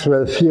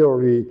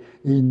theory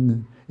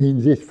in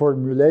this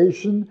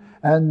formulation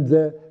and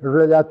the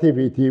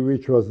relativity,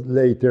 which was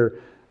later,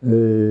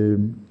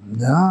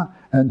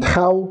 and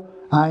how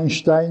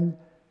Einstein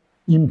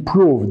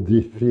improved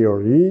this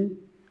theory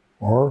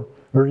or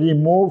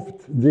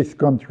removed this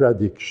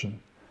contradiction.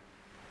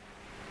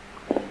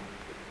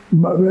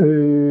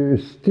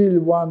 Still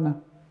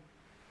one.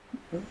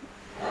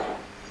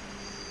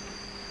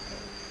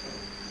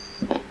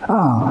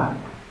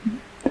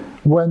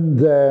 When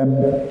the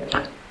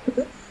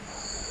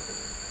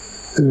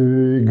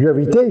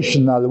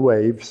gravitational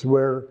waves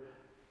were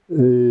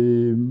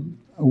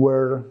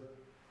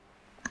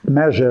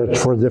measured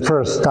for the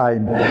first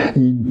time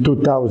in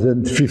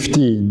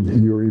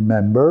 2015, you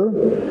remember,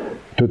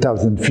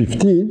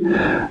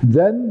 2015,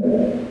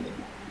 then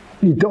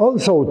it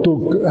also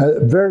took a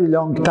very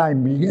long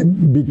time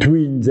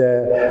between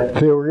the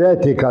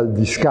theoretical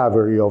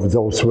discovery of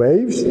those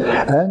waves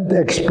and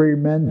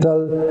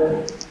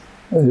experimental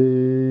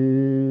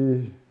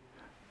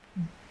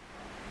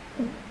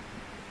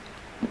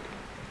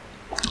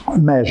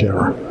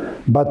measure.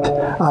 But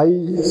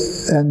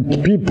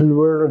people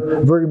were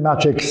very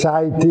much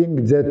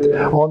exciting that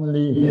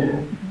only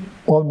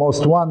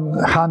almost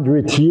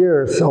 100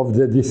 years of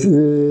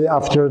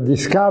after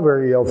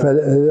discovery of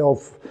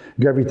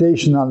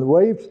gravitational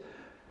waves,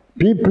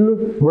 people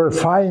were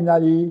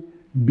finally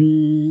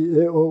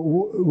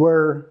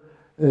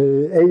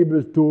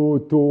able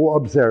to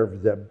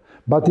observe them.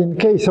 But in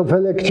case of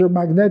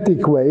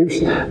electromagnetic waves,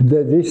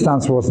 the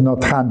distance was not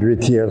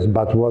 100 years,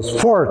 but was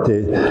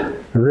 40.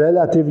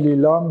 Relatively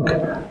long,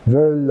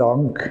 very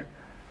long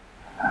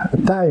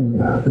time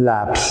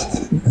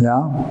lapsed.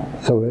 Yeah?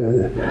 So,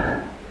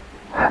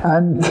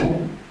 and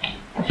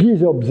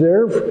please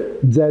observe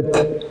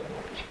that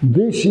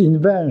this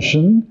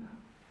invention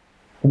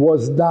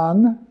was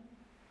done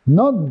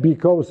not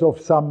because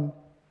of some.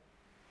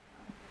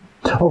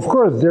 Of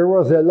course, there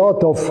was a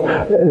lot of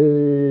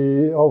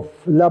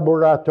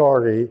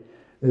laboratory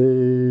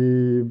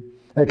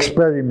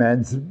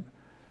experiments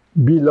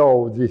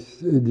below this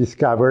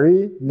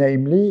discovery,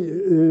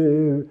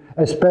 namely,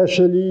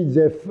 especially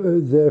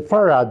the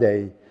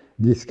Faraday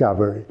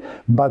discovery.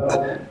 But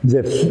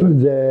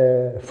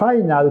the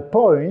final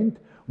point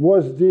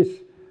was this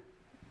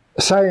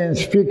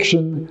science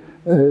fiction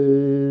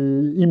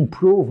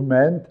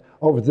improvement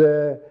of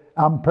the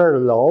Ampere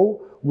law,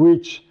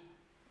 which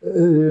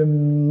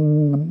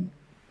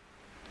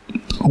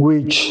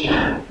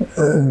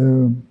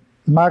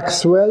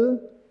Maxwell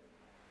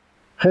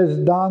has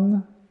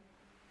done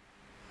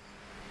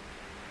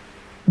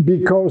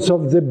because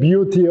of the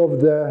beauty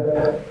of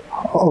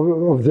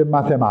the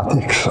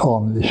mathematics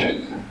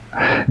only,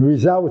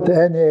 without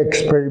any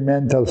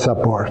experimental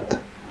support.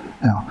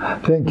 Now,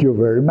 thank you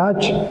very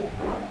much.